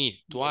happened to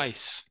me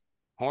twice.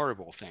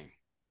 Horrible thing.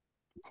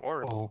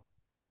 Horrible.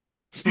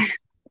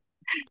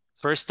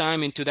 First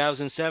time in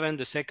 2007,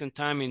 the second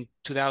time in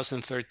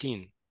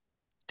 2013,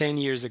 10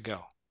 years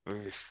ago.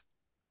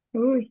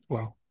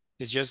 Wow.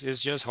 It's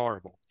just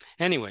horrible.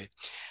 Anyway,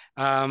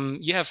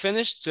 you have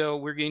finished, so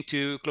we're going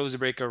to close the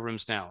breakout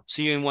rooms now.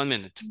 See you in 1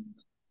 minute.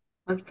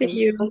 See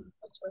you.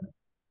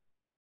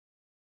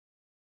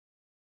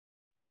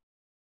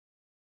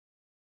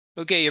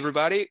 Okay,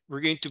 everybody,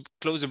 we're going to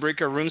close the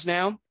breakout rooms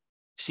now.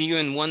 See you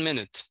in 1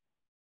 minute.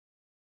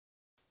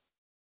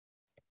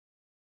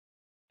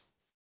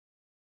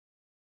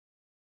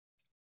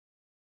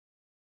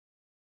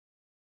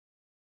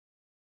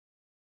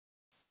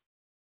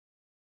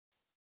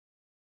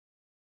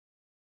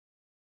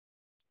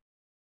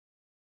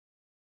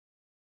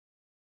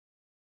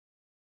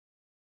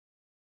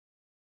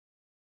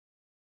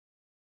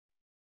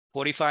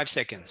 "45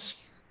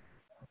 seconds.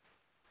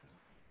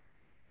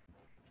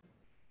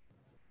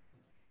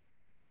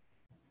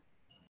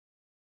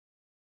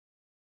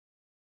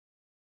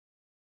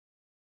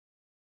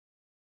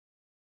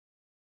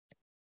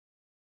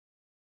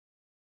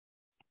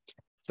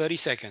 "30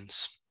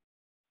 seconds.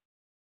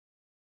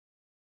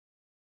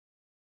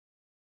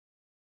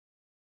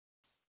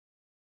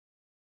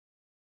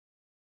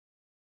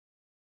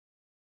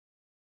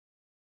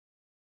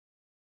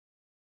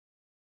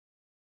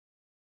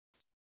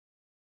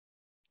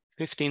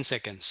 "15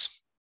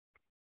 seconds.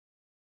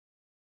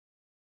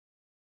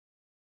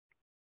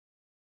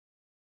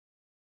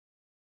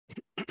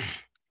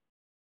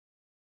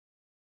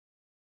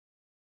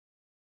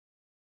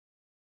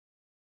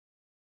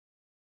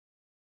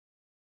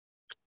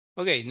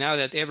 Okay, now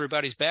that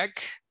everybody's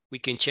back, we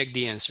can check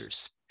the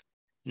answers.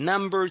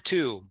 Number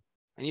 2,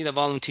 I need a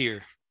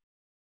volunteer.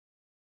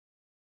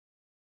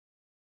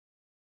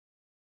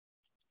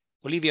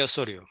 Olivia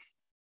Osorio.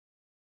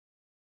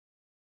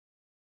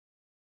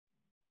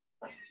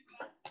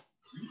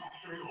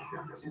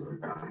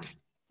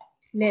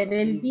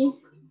 Letter B.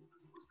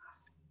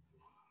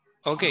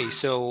 Okay,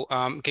 so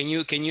can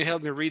you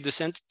help me read the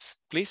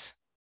sentence, please?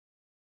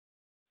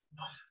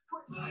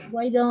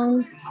 Why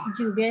don't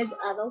you get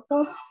a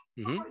doctor?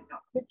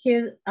 Look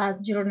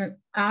at your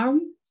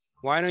arm.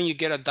 Why don't you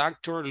get a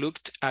doctor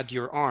looked at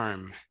your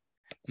arm?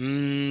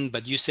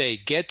 But you say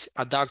get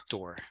a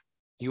doctor.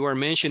 You are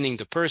mentioning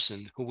the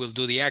person who will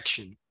do the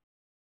action.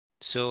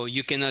 So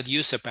you cannot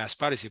use a past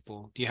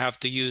participle. You have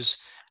to use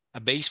a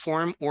base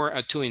form or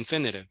a to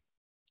infinitive.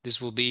 This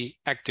will be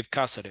active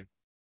causative.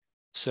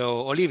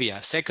 So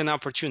Olivia, second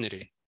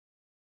opportunity.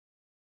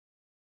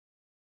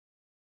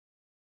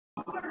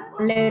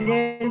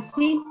 Letter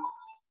C.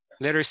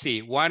 Letter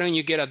C. Why don't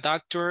you get a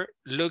doctor?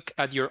 Look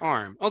at your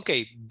arm.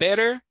 Okay,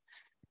 better,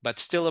 but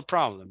still a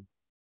problem.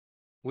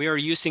 We are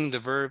using the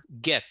verb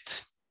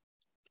get.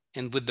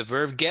 And with the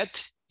verb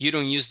get, you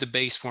don't use the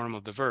base form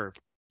of the verb.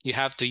 You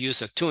have to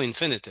use a to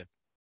infinitive.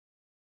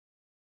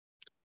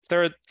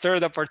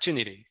 Third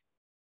opportunity.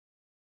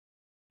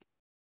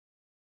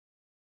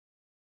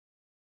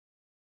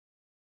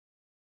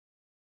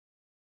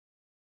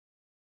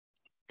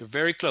 You're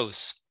very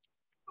close.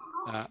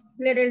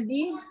 Letter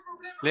D.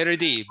 Letter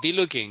D, be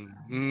looking.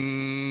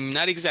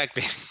 Not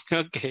exactly.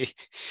 Okay.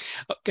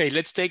 Okay,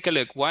 let's take a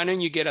look. Why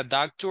don't you get a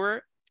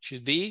doctor?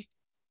 Should be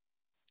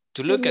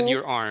to look at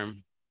your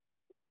arm.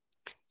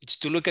 It's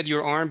to look at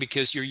your arm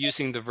because you're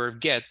using the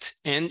verb get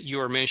and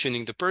you are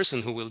mentioning the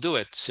person who will do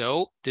it.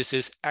 So this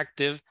is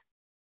active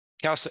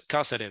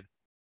causative.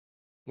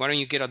 Why don't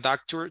you get a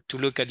doctor to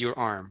look at your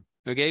arm?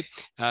 Okay,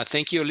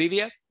 thank you,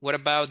 Olivia. What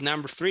about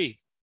number 3?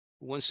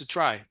 Who wants to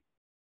try?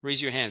 Raise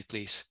your hand,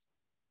 please.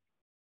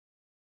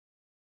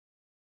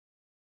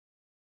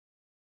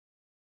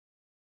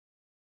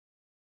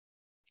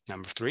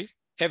 Number 3,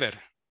 Ever.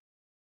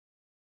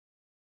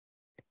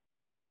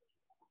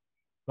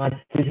 My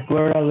teeth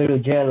were a little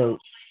yellow,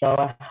 so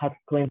I had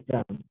cleaned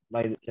them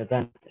by the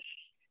dentist.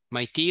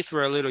 My teeth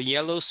were a little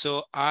yellow,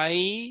 so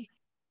I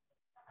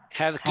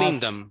had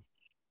cleaned them.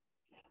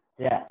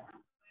 Yeah.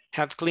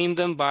 Have cleaned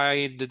them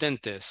by the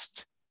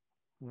dentist.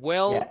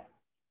 Well,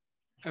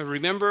 yeah.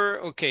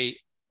 Remember, okay,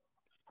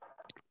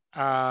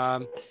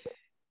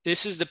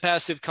 this is the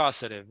passive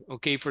causative.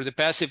 Okay, for the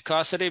passive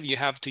causative, you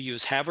have to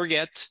use have or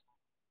get,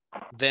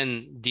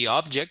 then the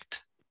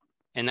object,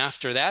 and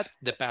after that,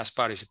 the past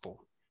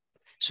participle.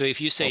 So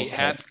if you say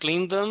have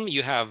cleaned them,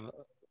 you have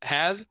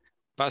had,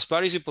 past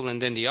participle,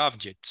 and then the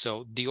object.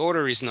 So the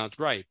order is not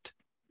right.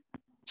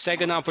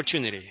 Second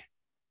opportunity.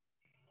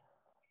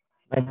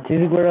 My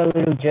teeth were a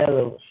little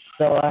yellow,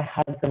 so I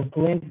had them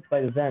cleaned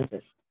by the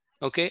dentist.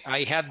 Okay,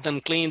 I had them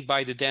cleaned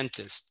by the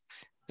dentist.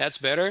 That's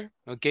better.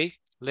 Okay,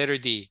 letter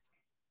D.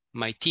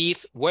 My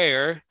teeth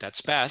were,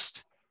 that's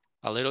past,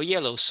 a little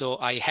yellow, so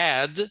I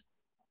had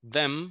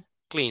them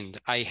cleaned.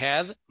 I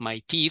had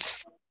my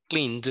teeth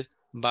cleaned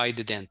by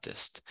the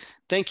dentist.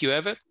 Thank you,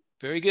 Ever.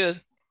 Very good.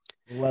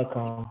 You're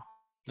welcome.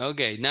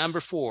 Okay, number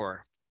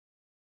 4.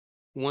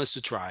 Who wants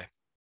to try?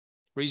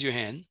 Raise your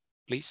hand,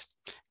 please.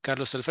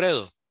 Carlos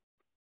Alfredo.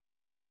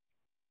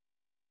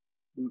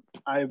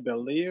 I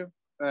believe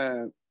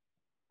the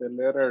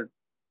letter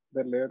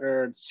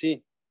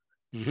C.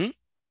 Mm-hmm.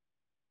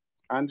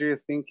 Andrew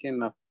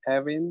thinking of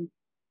having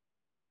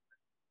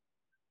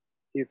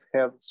his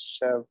head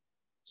shaved.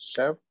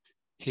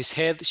 His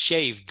head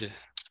shaved.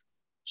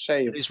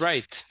 That is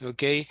right,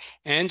 okay.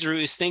 Andrew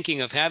is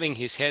thinking of having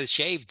his head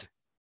shaved.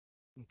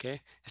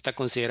 Okay, está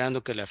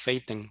considerando que le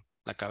afeiten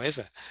la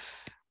cabeza.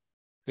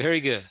 Very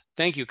good.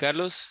 Thank you,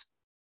 Carlos.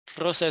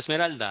 Rosa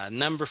Esmeralda,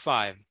 number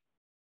 5.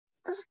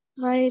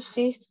 My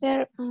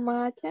sister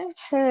made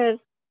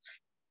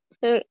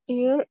her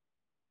ear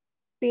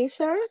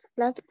piercer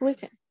last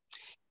weekend.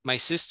 My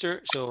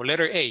sister, so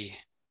letter A.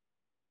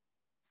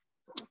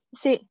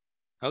 Sí.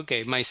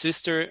 Okay, my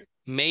sister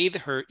made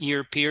her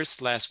ear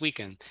pierced last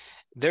weekend.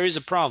 There is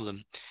a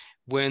problem.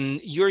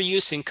 When you're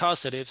using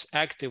causatives,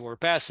 active or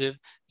passive,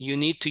 you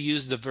need to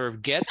use the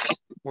verb get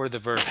or the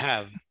verb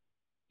have,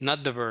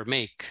 not the verb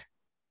make.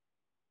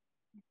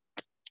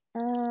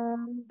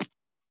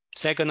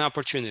 Second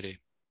opportunity.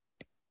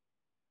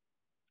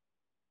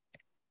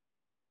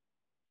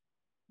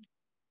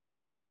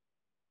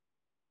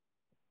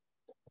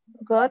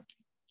 Got.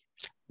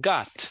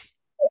 Got.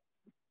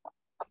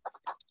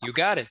 You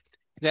got it.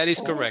 That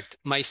is correct.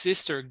 My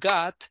sister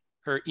got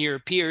her ear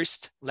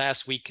pierced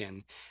last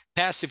weekend.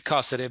 Passive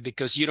causative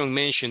because you don't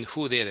mention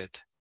who did it.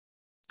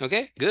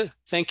 Okay, good.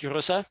 Thank you,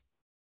 Rosa.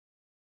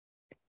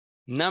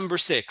 Number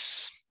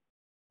 6.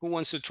 Who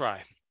wants to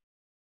try?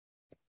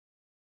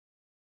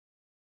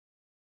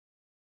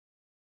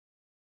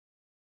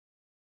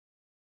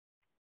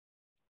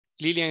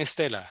 Lilian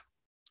Estela,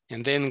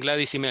 and then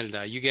Gladys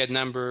Imelda. You get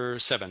number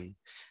 7.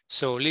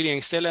 So Lilian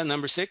Estela,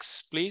 number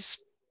 6,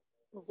 please.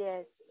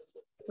 Yes.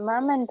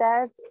 Mom and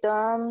Dad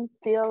don't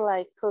feel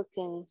like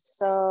cooking,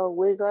 so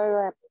we got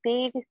a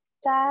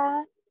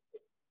pizza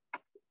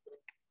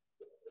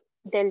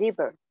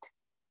delivered.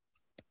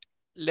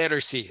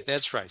 Letter C,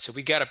 that's right. So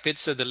we got a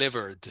pizza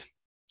delivered.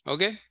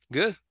 Okay,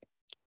 good.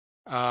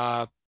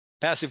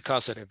 Passive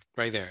causative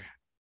right there.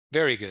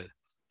 Very good.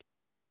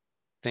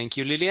 Thank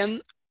you,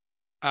 Lilian.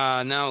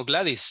 Now,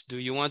 Gladys, do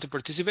you want to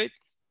participate?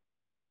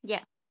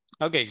 Yeah.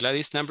 Okay,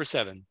 Gladys, number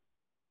 7.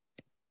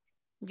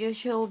 You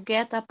should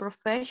get a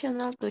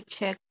professional to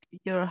check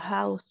your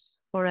house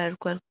for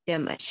earthquake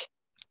damage.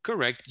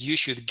 Correct. You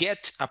should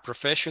get a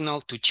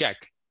professional to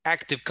check,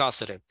 active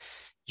causative,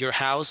 your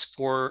house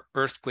for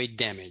earthquake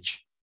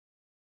damage.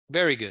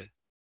 Very good.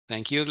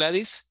 Thank you,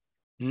 Gladys.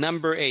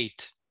 Number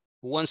 8.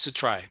 Who wants to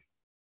try?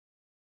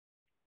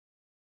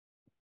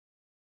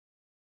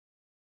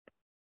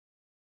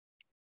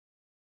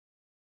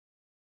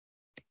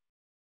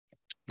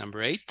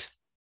 Number 8.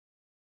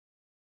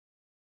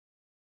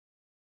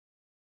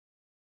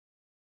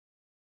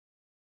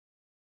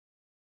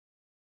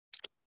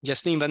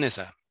 Jasmine,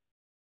 Vanessa.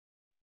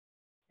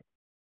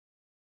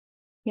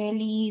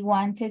 Kelly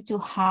wanted to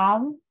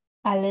have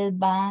a little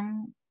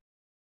band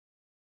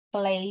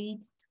played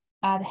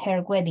at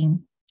her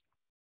wedding.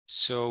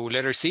 So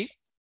letter C?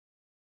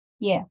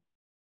 Yeah.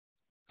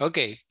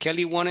 Okay,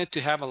 Kelly wanted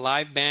to have a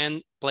live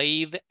band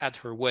played at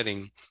her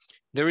wedding.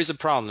 There is a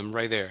problem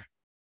right there.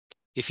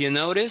 If you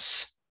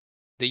notice,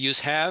 they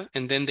use have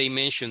and then they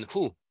mention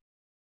who?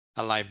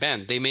 A live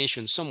band. They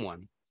mention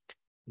someone.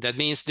 That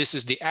means this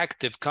is the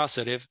active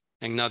causative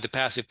and not the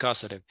passive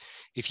causative.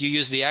 If you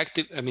use the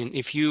active,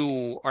 if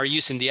you are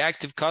using the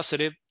active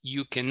causative,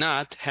 you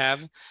cannot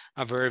have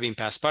a verb in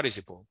past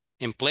participle.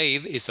 And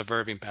played is a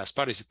verb in past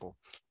participle.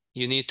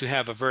 You need to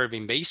have a verb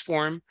in base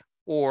form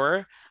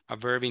or a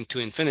verb in to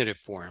infinitive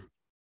form.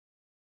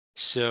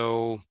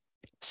 So,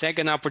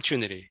 second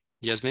opportunity,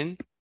 Jasmine.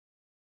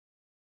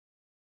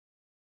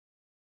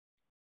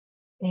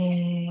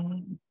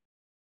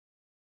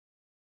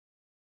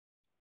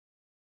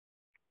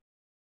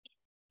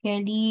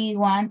 Kelly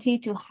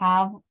wanted to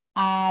have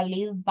a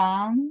little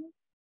band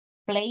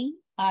play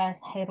at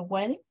her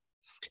wedding.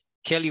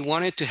 Kelly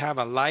wanted to have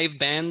a live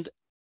band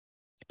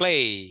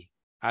play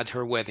at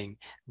her wedding.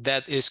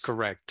 That is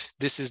correct.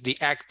 This is the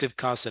active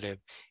causative.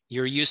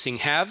 You're using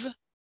have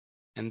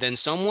and then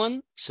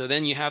someone, so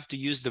then you have to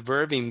use the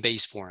verb in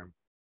base form.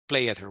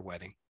 Play at her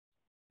wedding.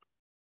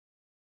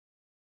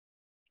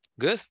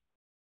 Good.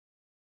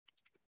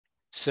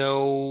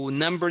 So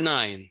number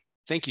 9.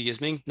 Thank you,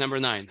 Yasmin. Number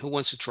 9. Who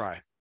wants to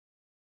try?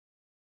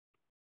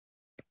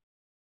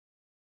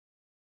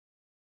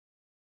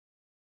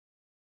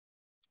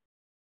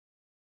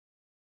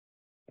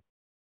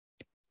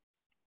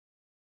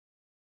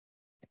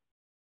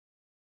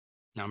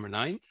 Number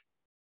 9.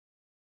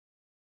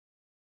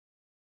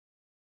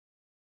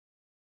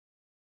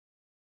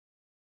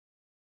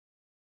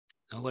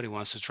 Nobody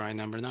wants to try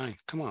number 9.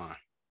 Come on.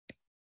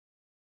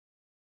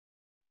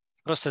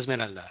 Rosa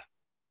Esmeralda.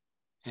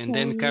 And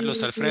then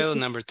Carlos Alfredo,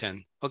 number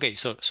 10. Okay,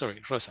 so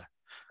sorry, Rosa.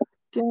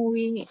 Can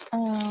we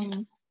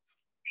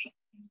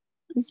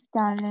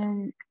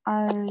install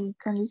our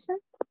condition?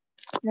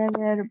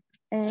 Letter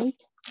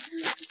 8.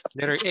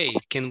 Letter A,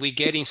 can we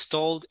get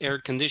installed air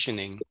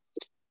conditioning?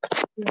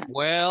 Yeah.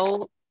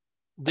 Well,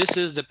 this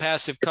is the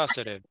passive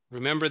causative.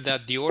 Remember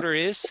that the order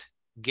is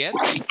get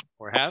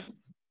or have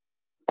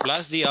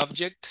plus the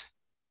object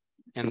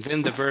and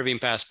then the verb in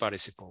past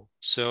participle.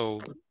 So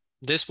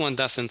this one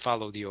doesn't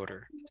follow the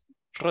order.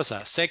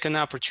 Rosa, second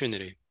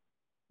opportunity.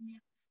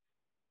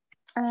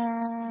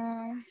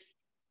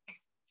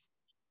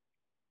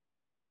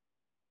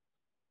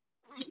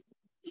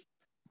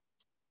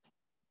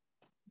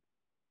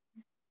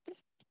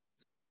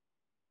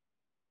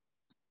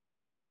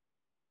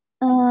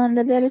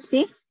 Letter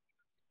C.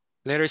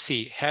 Letter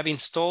C, have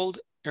installed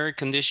air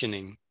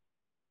conditioning.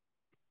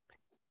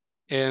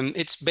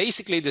 It's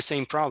basically the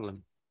same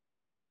problem.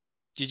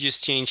 You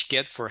just change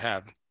get for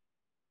have.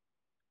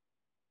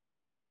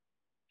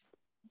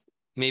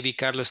 Maybe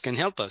Carlos can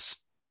help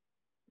us.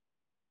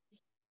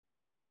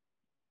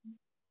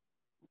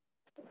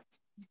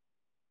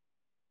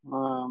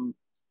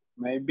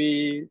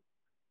 Maybe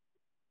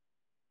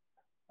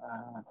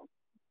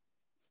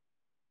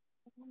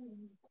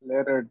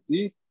letter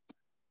D.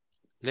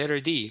 Letter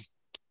D,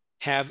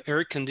 have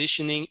air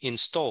conditioning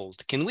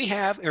installed. Can we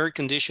have air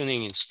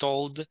conditioning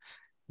installed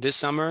this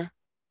summer?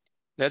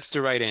 That's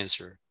the right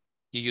answer.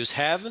 You use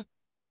have,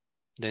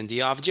 then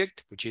the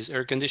object, which is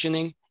air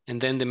conditioning,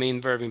 and then the main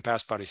verb in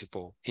past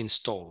participle,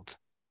 installed.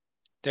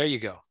 There you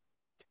go.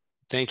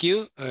 Thank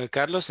you,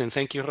 Carlos, and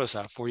thank you,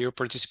 Rosa, for your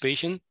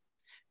participation.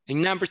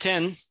 In number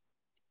 10,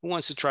 who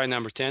wants to try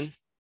number 10?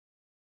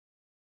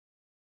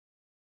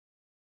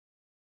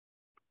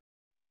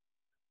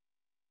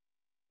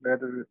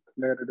 Letter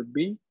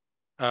B.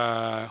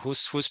 Who's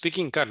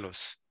speaking?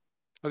 Carlos.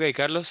 Okay,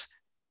 Carlos,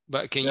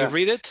 but can you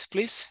read it,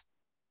 please?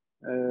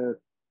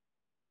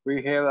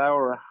 We had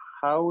our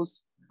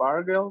house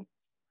burgled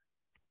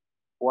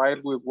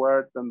while we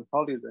were on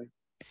holiday.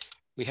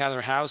 We had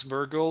our house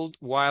burgled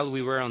while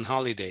we were on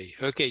holiday.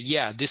 Okay,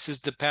 yeah, this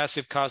is the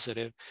passive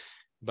causative.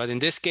 But in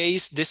this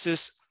case, this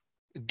is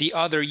the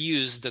other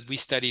use that we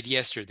studied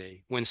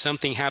yesterday. When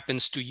something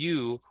happens to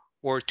you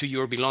or to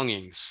your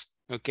belongings,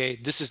 okay?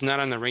 This is not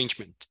an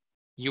arrangement.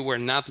 You were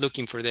not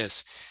looking for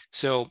this.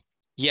 So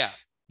yeah,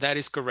 that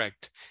is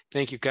correct.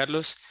 Thank you,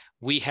 Carlos.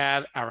 We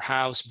had our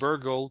house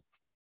burgled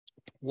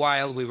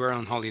while we were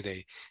on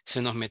holiday.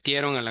 Se nos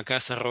metieron a la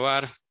casa a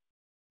robar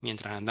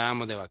mientras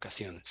andábamos de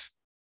vacaciones.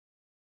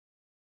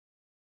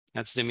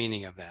 That's the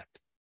meaning of that.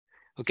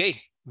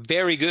 Okay,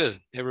 very good,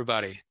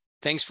 everybody.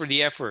 Thanks for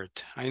the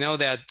effort. I know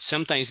that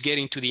sometimes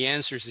getting to the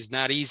answers is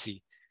not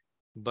easy,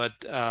 but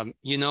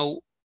you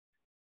know,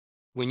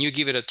 when you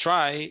give it a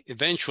try,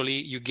 eventually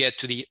you get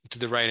to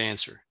the right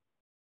answer.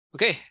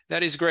 Okay,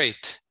 that is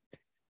great.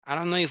 I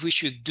don't know if we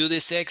should do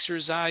this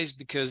exercise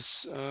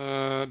because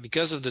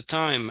of the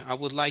time. I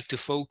would like to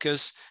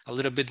focus a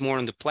little bit more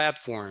on the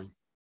platform,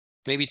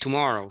 maybe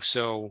tomorrow.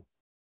 So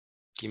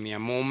give me a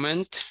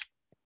moment.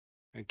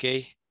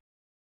 Okay.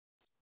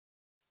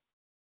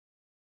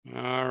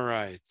 All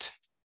right.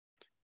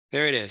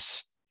 There it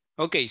is.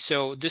 Okay,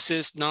 so this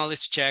is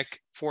knowledge check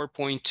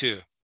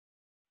 4.2.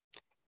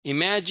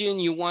 Imagine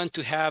you want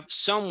to have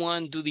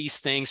someone do these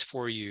things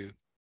for you.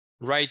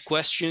 Write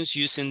questions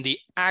using the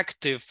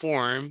active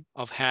form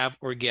of have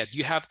or get.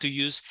 You have to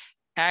use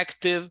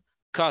active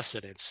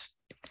causatives.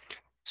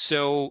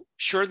 So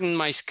shorten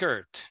my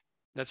skirt.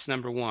 That's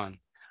number one.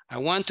 I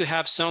want to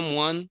have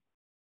someone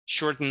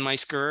shorten my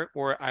skirt,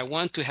 or I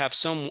want to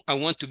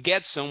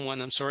get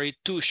someone, I'm sorry,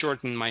 to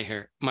shorten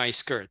my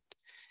skirt,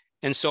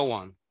 and so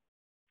on.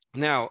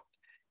 Now,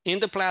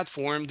 in the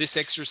platform, this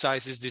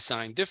exercise is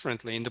designed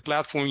differently. In the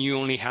platform, you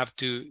only have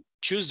to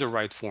choose the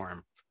right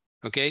form,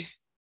 okay?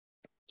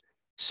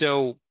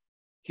 So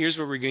here's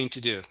what we're going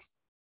to do.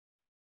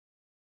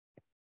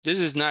 This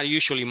is not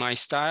usually my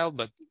style,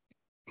 but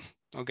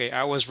okay,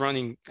 I was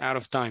running out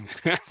of time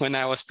when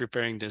I was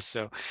preparing this.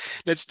 So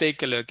let's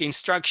take a look.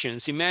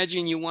 Instructions.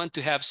 Imagine you want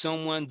to have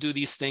someone do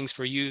these things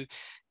for you.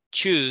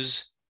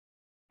 Choose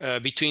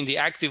between the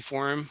active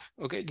form.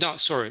 Okay, no,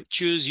 sorry.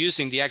 Choose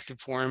using the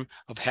active form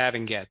of have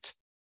and get.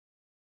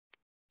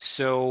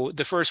 So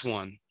the first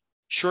one,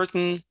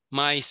 shorten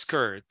my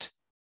skirt.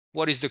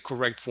 What is the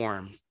correct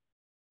form?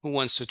 Who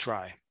wants to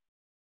try?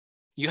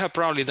 You have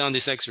probably done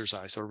this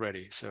exercise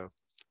already. So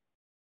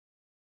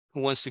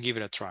who wants to give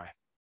it a try?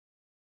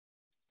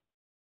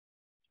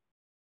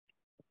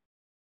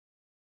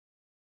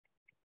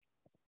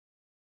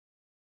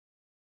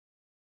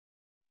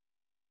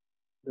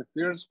 The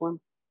first one.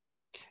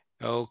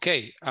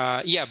 Okay,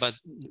 yeah, but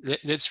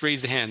let's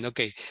raise the hand.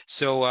 Okay,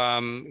 so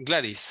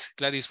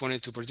Gladys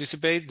wanted to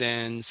participate,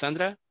 then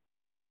Sandra?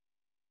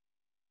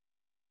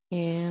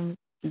 Do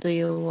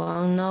you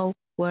want to know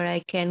where I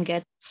can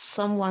get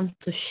someone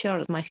to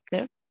short my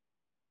skirt?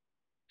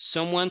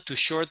 Someone to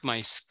short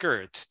my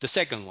skirt, the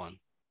second one.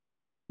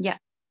 Yeah.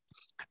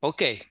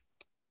 Okay,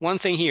 one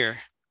thing here.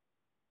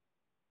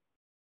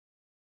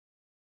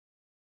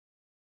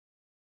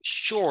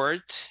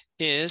 Short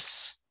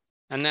is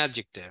an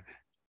adjective.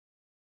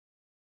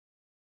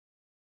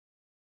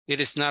 It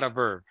is not a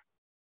verb.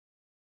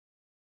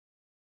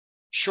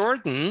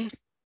 Shorten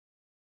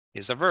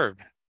is a verb,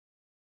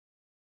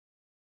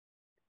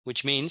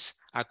 which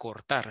means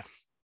acortar.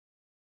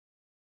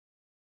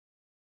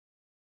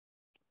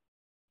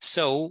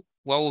 So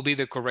what will be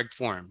the correct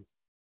form?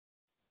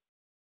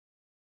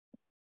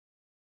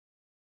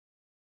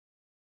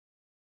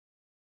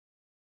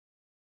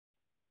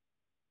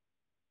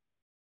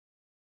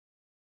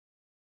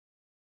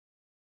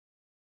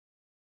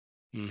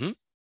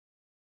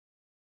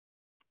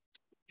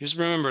 Just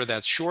remember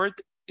that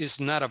short is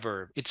not a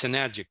verb. It's an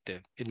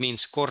adjective. It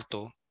means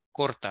corto,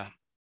 corta.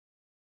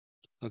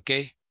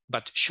 Okay,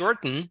 but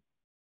shorten,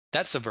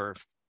 that's a verb.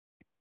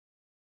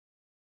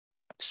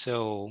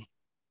 So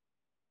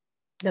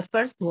the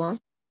first one.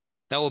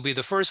 That will be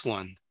the first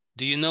one.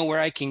 Do you know where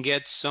I can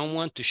get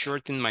someone to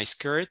shorten my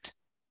skirt?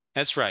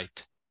 That's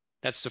right.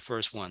 That's the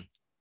first one.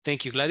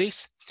 Thank you,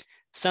 Gladys.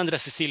 Sandra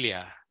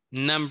Cecilia,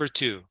 number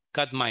 2,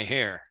 cut my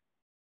hair.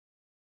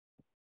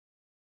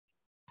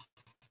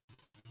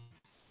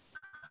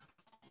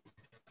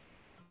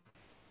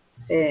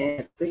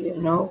 Do you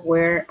know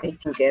where I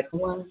can get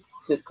one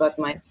to cut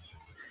my?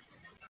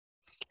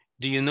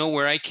 Do you know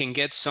where I can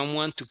get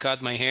someone to cut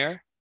my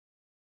hair?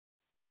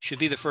 Should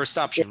be the first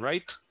option,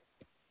 right?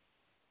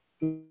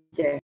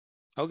 Yeah.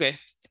 Okay,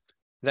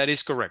 that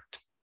is correct.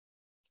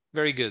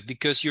 Very good,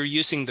 because you're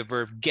using the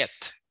verb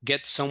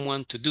get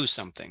someone to do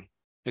something.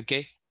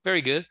 Okay,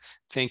 very good.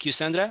 Thank you,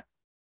 Sandra.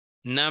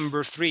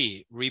 Number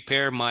 3,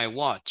 repair my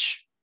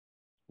watch.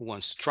 Who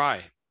wants to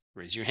try?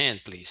 Raise your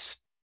hand, please.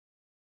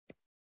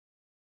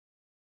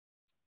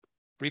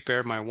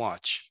 Repair my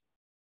watch.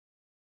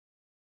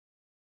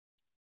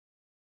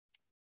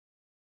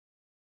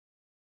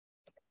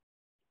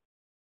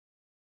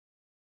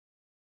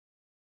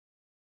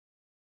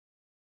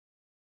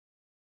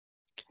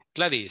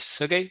 Gladys,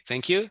 okay,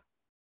 thank you.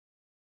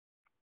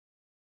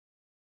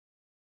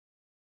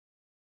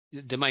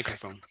 The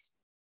microphone.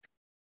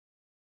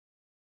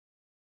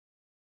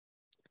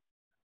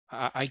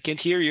 I can't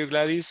hear you,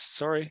 Gladys,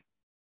 sorry.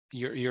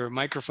 Your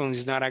microphone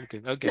is not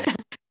active, okay.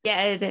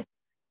 Yeah, the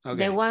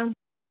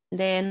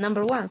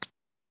number 1.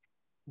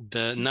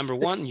 The number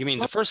 1, you mean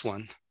the first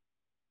one?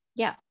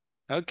 Yeah.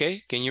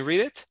 Okay, can you read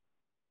it?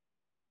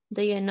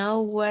 Do you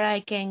know where I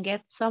can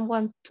get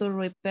someone to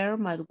repair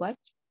my watch?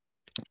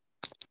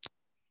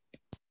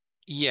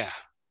 Yeah.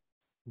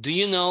 Do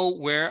you know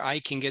where I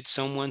can get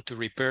someone to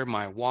repair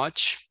my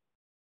watch?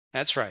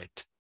 That's right.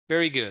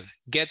 Very good.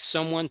 Get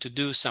someone to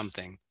do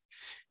something.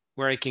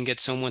 Where I can get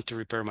someone to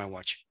repair my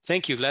watch.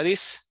 Thank you,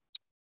 Gladys.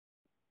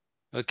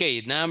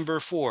 Okay, number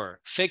 4,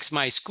 fix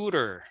my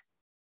scooter.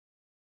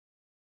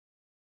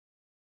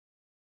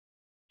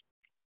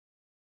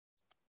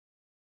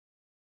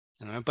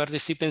 No me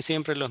participen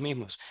siempre los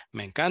mismos.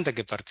 Me encanta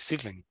que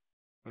participen,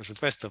 por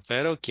supuesto,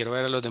 pero quiero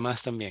ver a los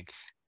demás también.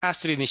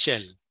 Astrid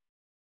Michelle.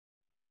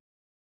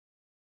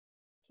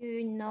 Do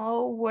you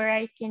know where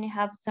I can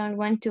have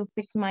someone to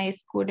fix my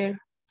scooter?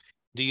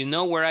 Do you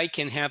know where I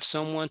can have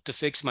someone to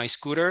fix my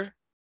scooter?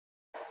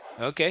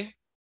 Okay.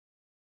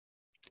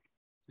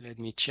 Let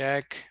me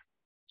check.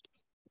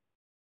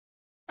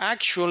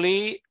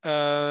 Actually,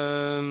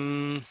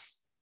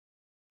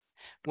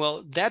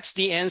 well, that's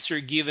the answer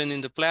given in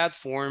the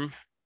platform.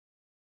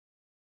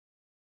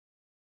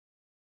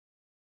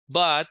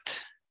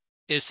 But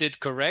is it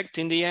correct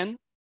in the end?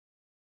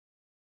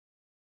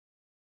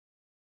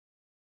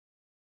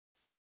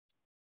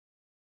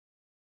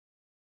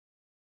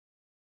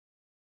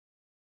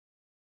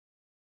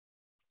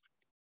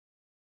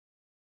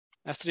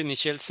 Astrid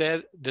Michelle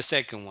said the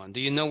second one.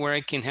 Do you know where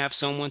I can have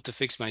someone to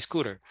fix my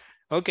scooter?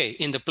 Okay,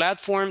 in the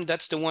platform,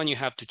 that's the one you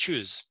have to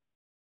choose.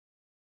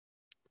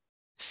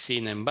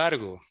 Sin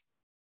embargo,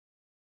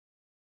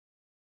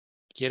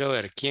 quiero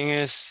ver quién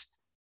es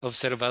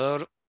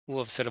observador u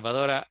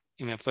observadora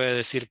y me puede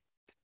decir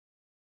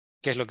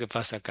qué es lo que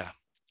pasa acá.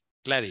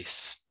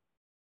 Gladys.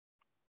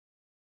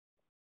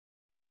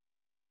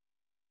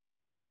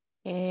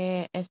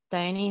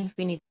 Está en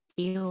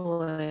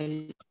infinitivo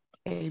el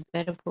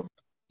verbo.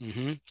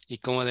 ¿Y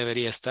cómo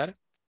debería estar?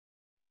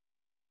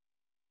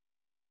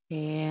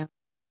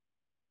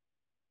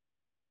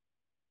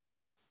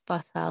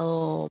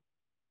 Pasado.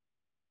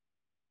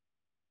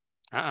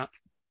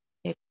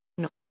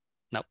 No.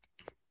 No.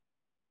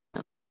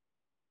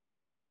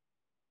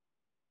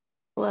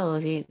 Puedo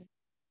decir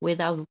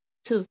without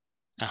to.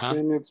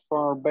 And it's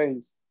for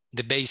base.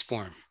 The base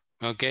form.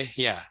 Okay,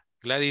 yeah.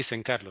 Gladys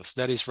and Carlos,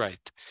 that is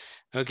right.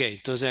 Okay,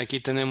 entonces aquí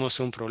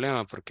tenemos un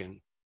problema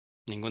porque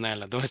ninguna de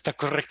las dos está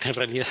correcta en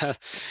realidad.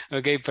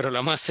 Ok, pero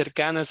la más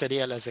cercana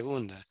sería la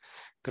segunda.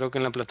 Creo que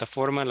en la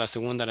plataforma la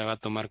segunda la va a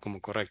tomar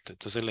como correcta.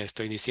 Entonces le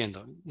estoy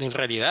diciendo, en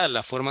realidad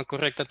la forma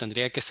correcta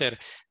tendría que ser,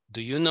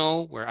 do you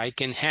know where I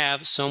can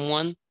have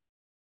someone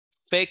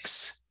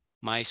fix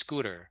my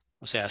scooter?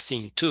 O sea,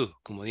 sin to,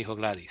 como dijo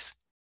Gladys.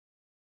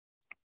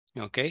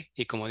 Ok,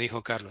 y como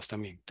dijo Carlos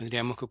también.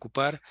 Tendríamos que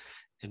ocupar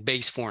el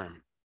base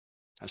form.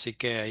 Así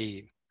que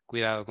ahí,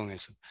 cuidado con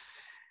eso.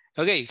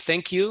 Okay,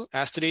 thank you,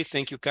 Astrid.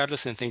 Thank you,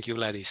 Carlos, and thank you,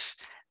 Gladys.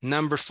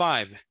 Number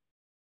 5,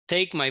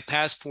 take my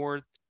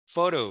passport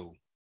photo.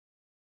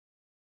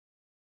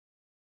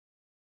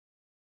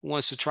 Who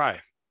wants to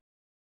try?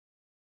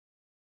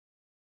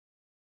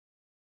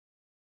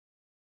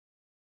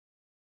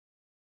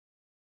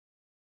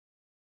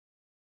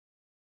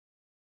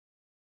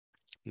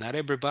 Not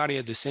everybody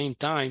at the same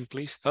time,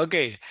 please.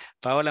 Okay,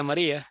 Paola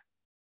Maria.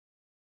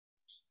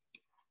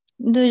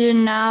 Do you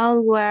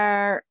know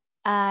where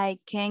I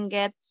can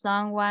get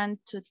someone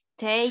to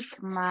take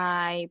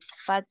my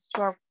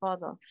passport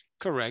photo?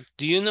 Correct.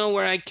 Do you know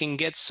where I can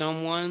get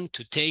someone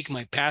to take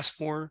my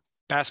passport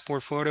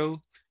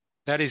photo?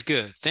 That is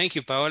good. Thank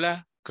you,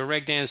 Paola.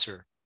 Correct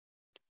answer.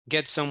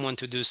 Get someone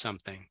to do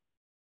something.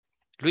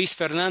 Luis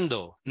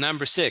Fernando,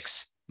 number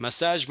 6,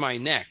 massage my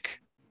neck.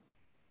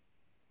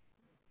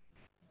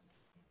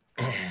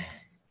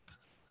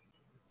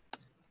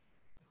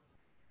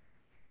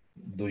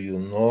 Do you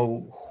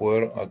know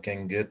where I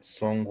can get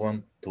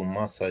someone to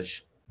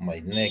massage my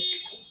neck?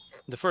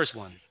 The first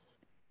one.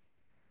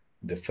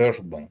 The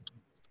first one.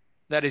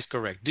 That is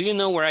correct. Do you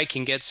know where I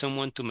can get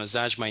someone to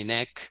massage my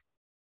neck?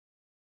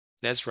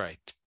 That's right.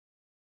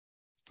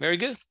 Very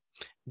good.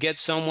 Get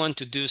someone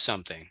to do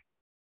something.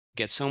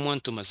 Get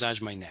someone to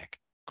massage my neck.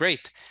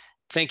 Great.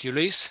 Thank you,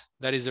 Luis.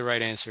 That is the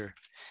right answer.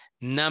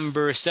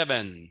 Number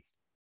 7,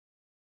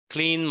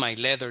 clean my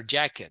leather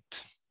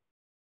jacket.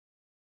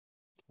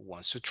 Who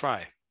wants to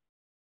try?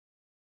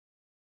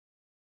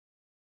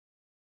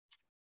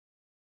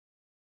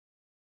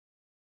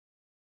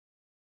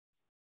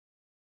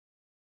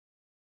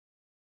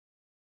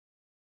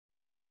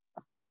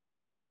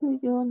 Do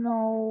you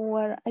know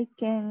where I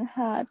can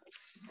have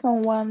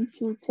someone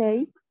to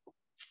take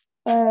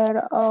care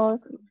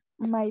of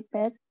my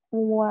pet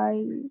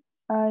while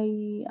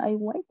I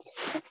wait?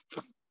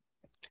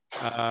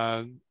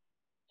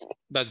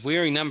 But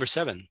we're in number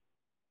 7.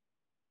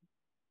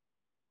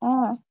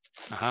 Ah.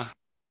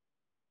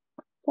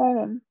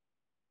 7.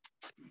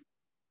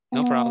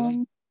 No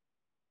problem.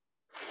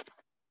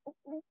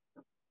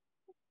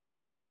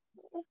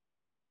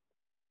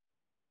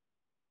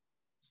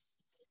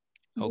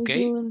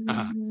 Okay. Do you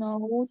know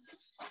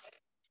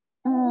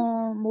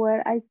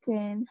where I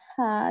can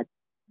have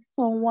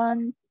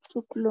someone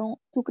to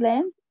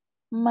clean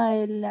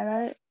my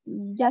leather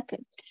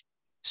jacket?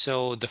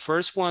 So the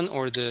first one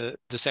or the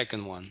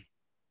second one?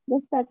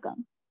 The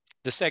second.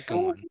 The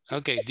second one.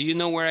 Okay. Do you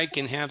know where I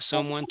can have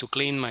someone to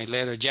clean my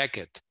leather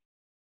jacket?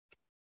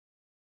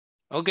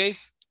 Okay.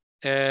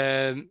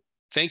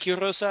 Thank you,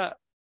 Rosa.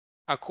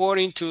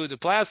 According to the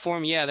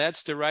platform, yeah,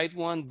 that's the right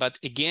one. But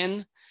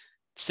again,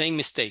 same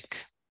mistake.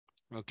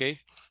 Okay.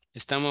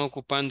 Estamos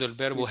ocupando el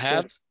verbo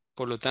have.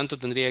 Por lo tanto,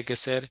 tendría que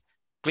ser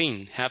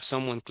clean. Have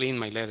someone clean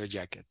my leather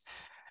jacket.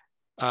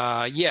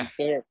 Yeah.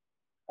 Sure.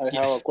 I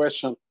have a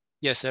question.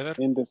 Yes, Ever.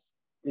 In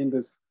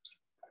this,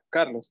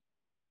 Carlos.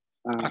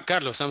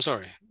 Carlos, I'm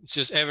sorry. It's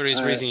just Ever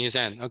is raising his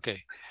hand.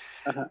 Okay.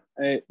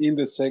 In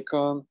the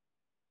second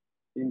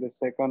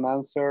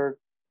answer,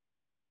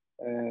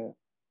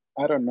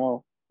 I don't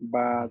know,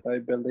 but I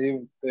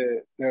believe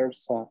that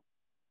there's a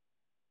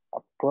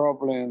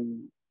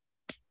problem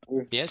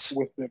with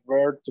the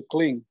verb to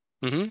clean.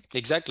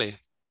 Exactly.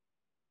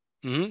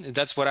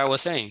 That's what I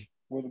was saying.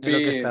 Would Es lo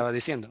que be estaba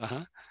diciendo.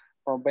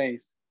 from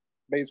base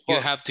You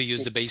form. have to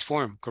use the base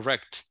form,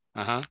 correct.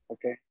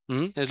 Okay.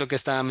 Es lo que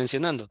estaba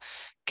mencionando.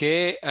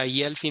 Que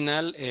ahí al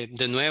final,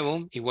 de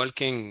nuevo, igual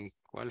que en,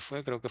 ¿cuál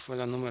fue? Creo que fue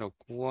la número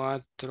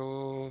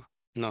 4.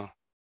 No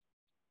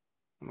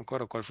me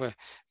acuerdo cuál fue.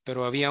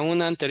 Pero había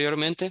una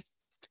anteriormente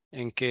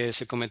en que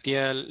se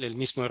cometía el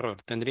mismo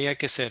error. Tendría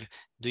que ser,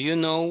 do you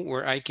know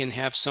where I can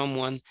have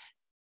someone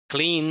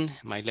clean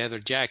my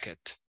leather jacket?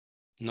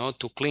 No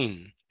to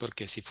clean,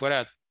 porque si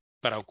fuera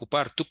para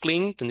ocupar to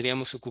clean,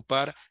 tendríamos que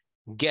ocupar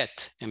get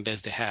en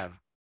vez de have,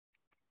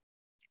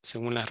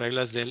 según las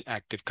reglas del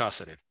active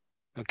causative.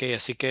 Ok,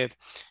 así que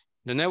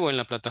de nuevo en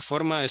la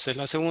plataforma esa es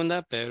la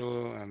segunda,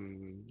 pero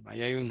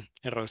ahí hay un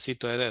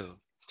errorcito de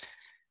dedo.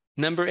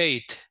 Number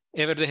 8,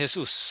 Ever de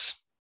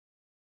Jesús.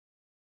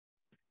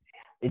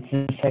 It's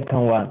the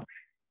second one.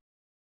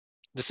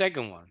 The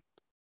second one.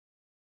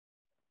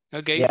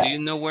 Okay, Yeah. do you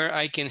know where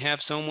I can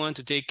have someone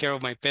to take care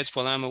of my pets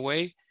while I'm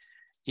away?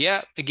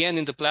 Yeah, again,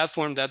 in the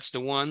platform, that's the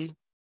one.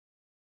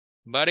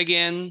 But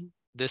again,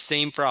 the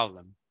same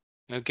problem.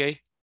 Okay,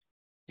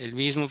 el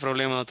mismo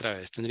problema otra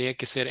vez. Tendría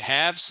que ser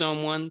have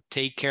someone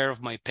take care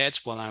of my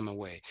pets while I'm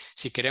away.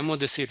 Si queremos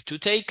decir to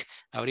take,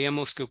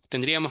 tendríamos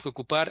que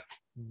ocupar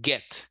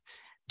get.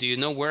 Do you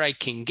know where I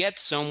can get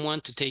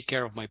someone to take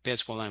care of my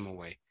pets while I'm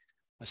away?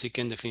 Así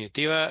que en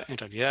definitiva, en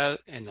realidad,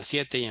 en la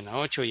 7 y en la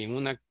 8 y en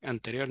una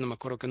anterior, no me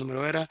acuerdo qué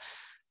número era,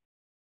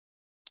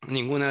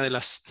 ninguna de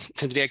las,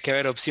 tendría que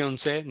haber opción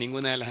C,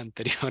 ninguna de las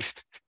anteriores,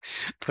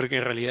 porque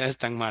en realidad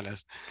están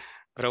malas.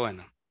 Pero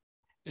bueno,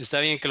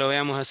 está bien que lo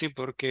veamos así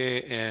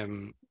porque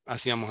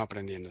así vamos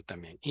aprendiendo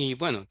también. Y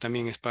bueno,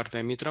 también es parte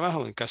de mi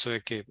trabajo, en caso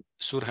de que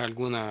surja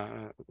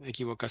alguna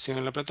equivocación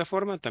en la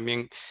plataforma,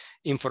 también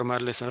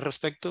informarles al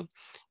respecto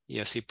y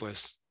así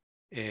pues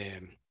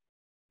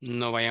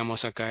no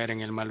vayamos a caer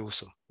en el mal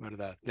uso,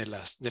 ¿verdad? De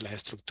las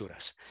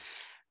estructuras.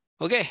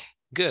 Okay,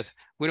 good.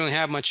 We don't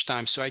have much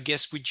time, so I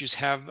guess we just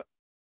have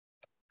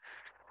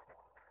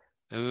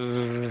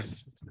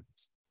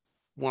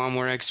one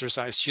more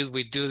exercise. Should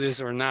we do this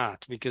or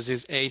not? Because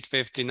it's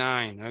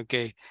 8:59.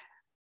 Okay.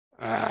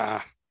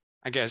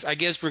 I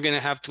guess we're gonna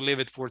have to leave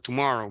it for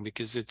tomorrow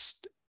because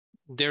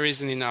there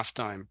isn't enough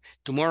time.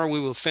 Tomorrow we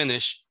will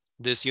finish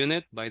this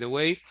unit, by the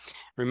way.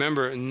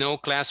 Remember, no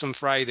class on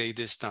Friday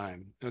this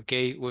time.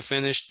 Okay, we'll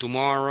finish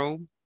tomorrow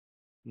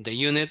the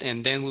unit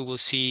and then we will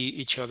see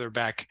each other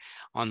back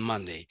on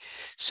Monday.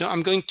 So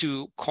I'm going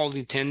to call the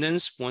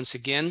attendance once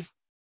again.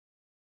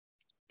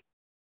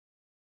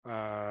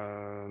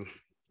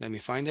 Let me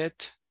find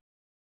it.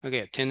 Okay,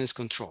 attendance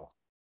control.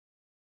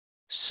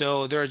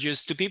 So there are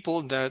just 2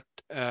 people that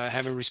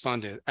haven't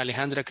responded.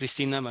 Alejandra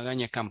Cristina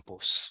Magaña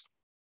Campos.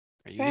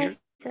 Are you here?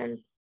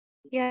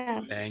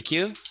 Yeah. Thank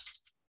you.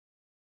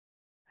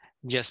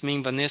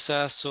 Yasmin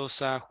Vanessa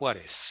Sosa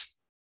Juarez.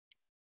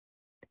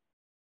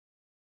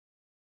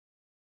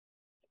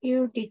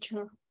 Your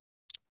teacher.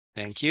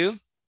 Thank you.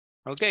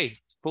 Okay,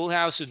 full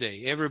house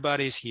today.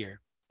 Everybody's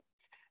here.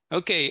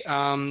 Okay,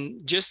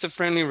 just a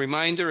friendly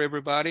reminder,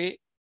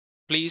 everybody,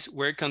 please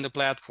work on the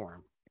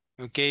platform.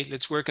 Okay,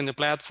 let's work on the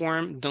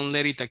platform. Don't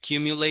let it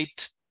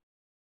accumulate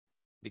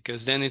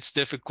because then it's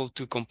difficult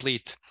to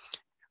complete.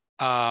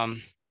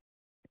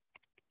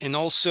 And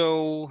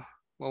also,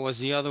 what was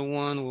the other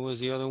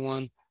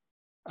one?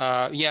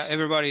 Yeah,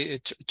 everybody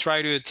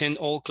try to attend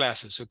all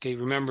classes. Okay,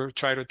 remember,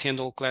 try to attend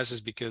all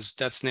classes because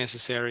that's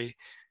necessary.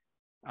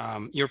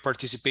 Your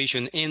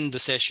participation in the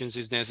sessions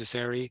is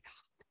necessary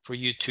for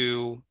you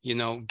to,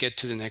 get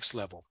to the next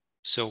level.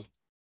 So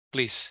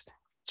please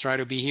try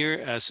to be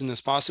here as soon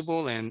as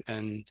possible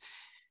and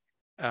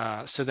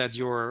so that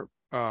your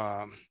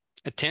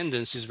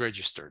attendance is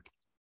registered.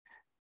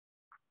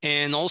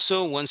 And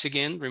also, once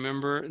again,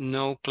 remember,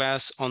 no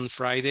class on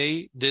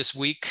Friday this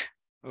week,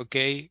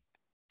 okay?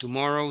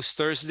 Tomorrow's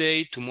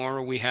Thursday.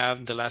 Tomorrow we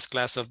have the last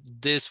class of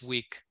this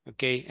week,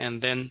 okay?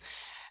 And then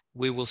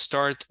we will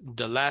start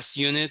the last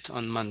unit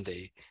on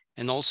Monday.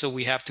 And also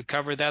we have to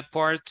cover that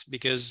part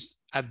because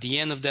at the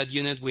end of that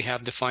unit, we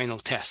have the final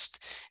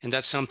test. And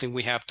that's something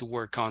we have to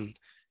work on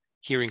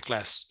here in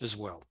class as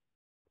well.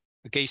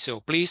 Okay,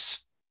 so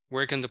please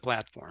work on the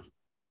platform.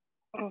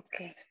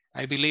 Okay.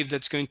 I believe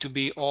that's going to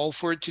be all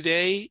for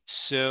today.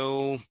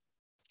 So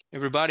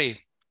everybody,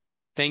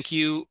 thank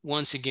you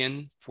once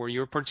again for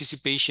your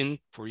participation,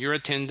 for your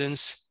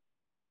attendance,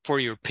 for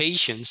your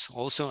patience.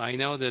 Also, I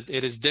know that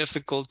it is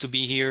difficult to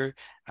be here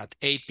at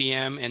 8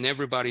 p.m. and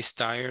everybody's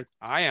tired.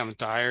 I am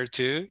tired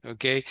too,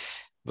 okay?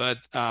 But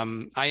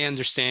I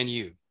understand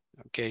you,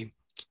 okay?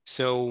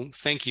 So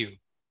thank you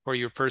for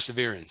your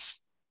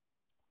perseverance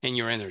and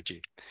your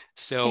energy.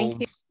 So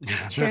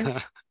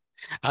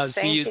I'll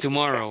see you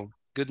tomorrow.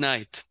 Good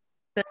night.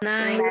 Good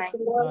night.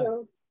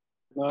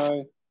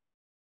 Bye.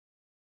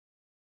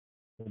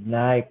 Good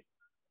night.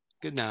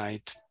 Good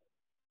night.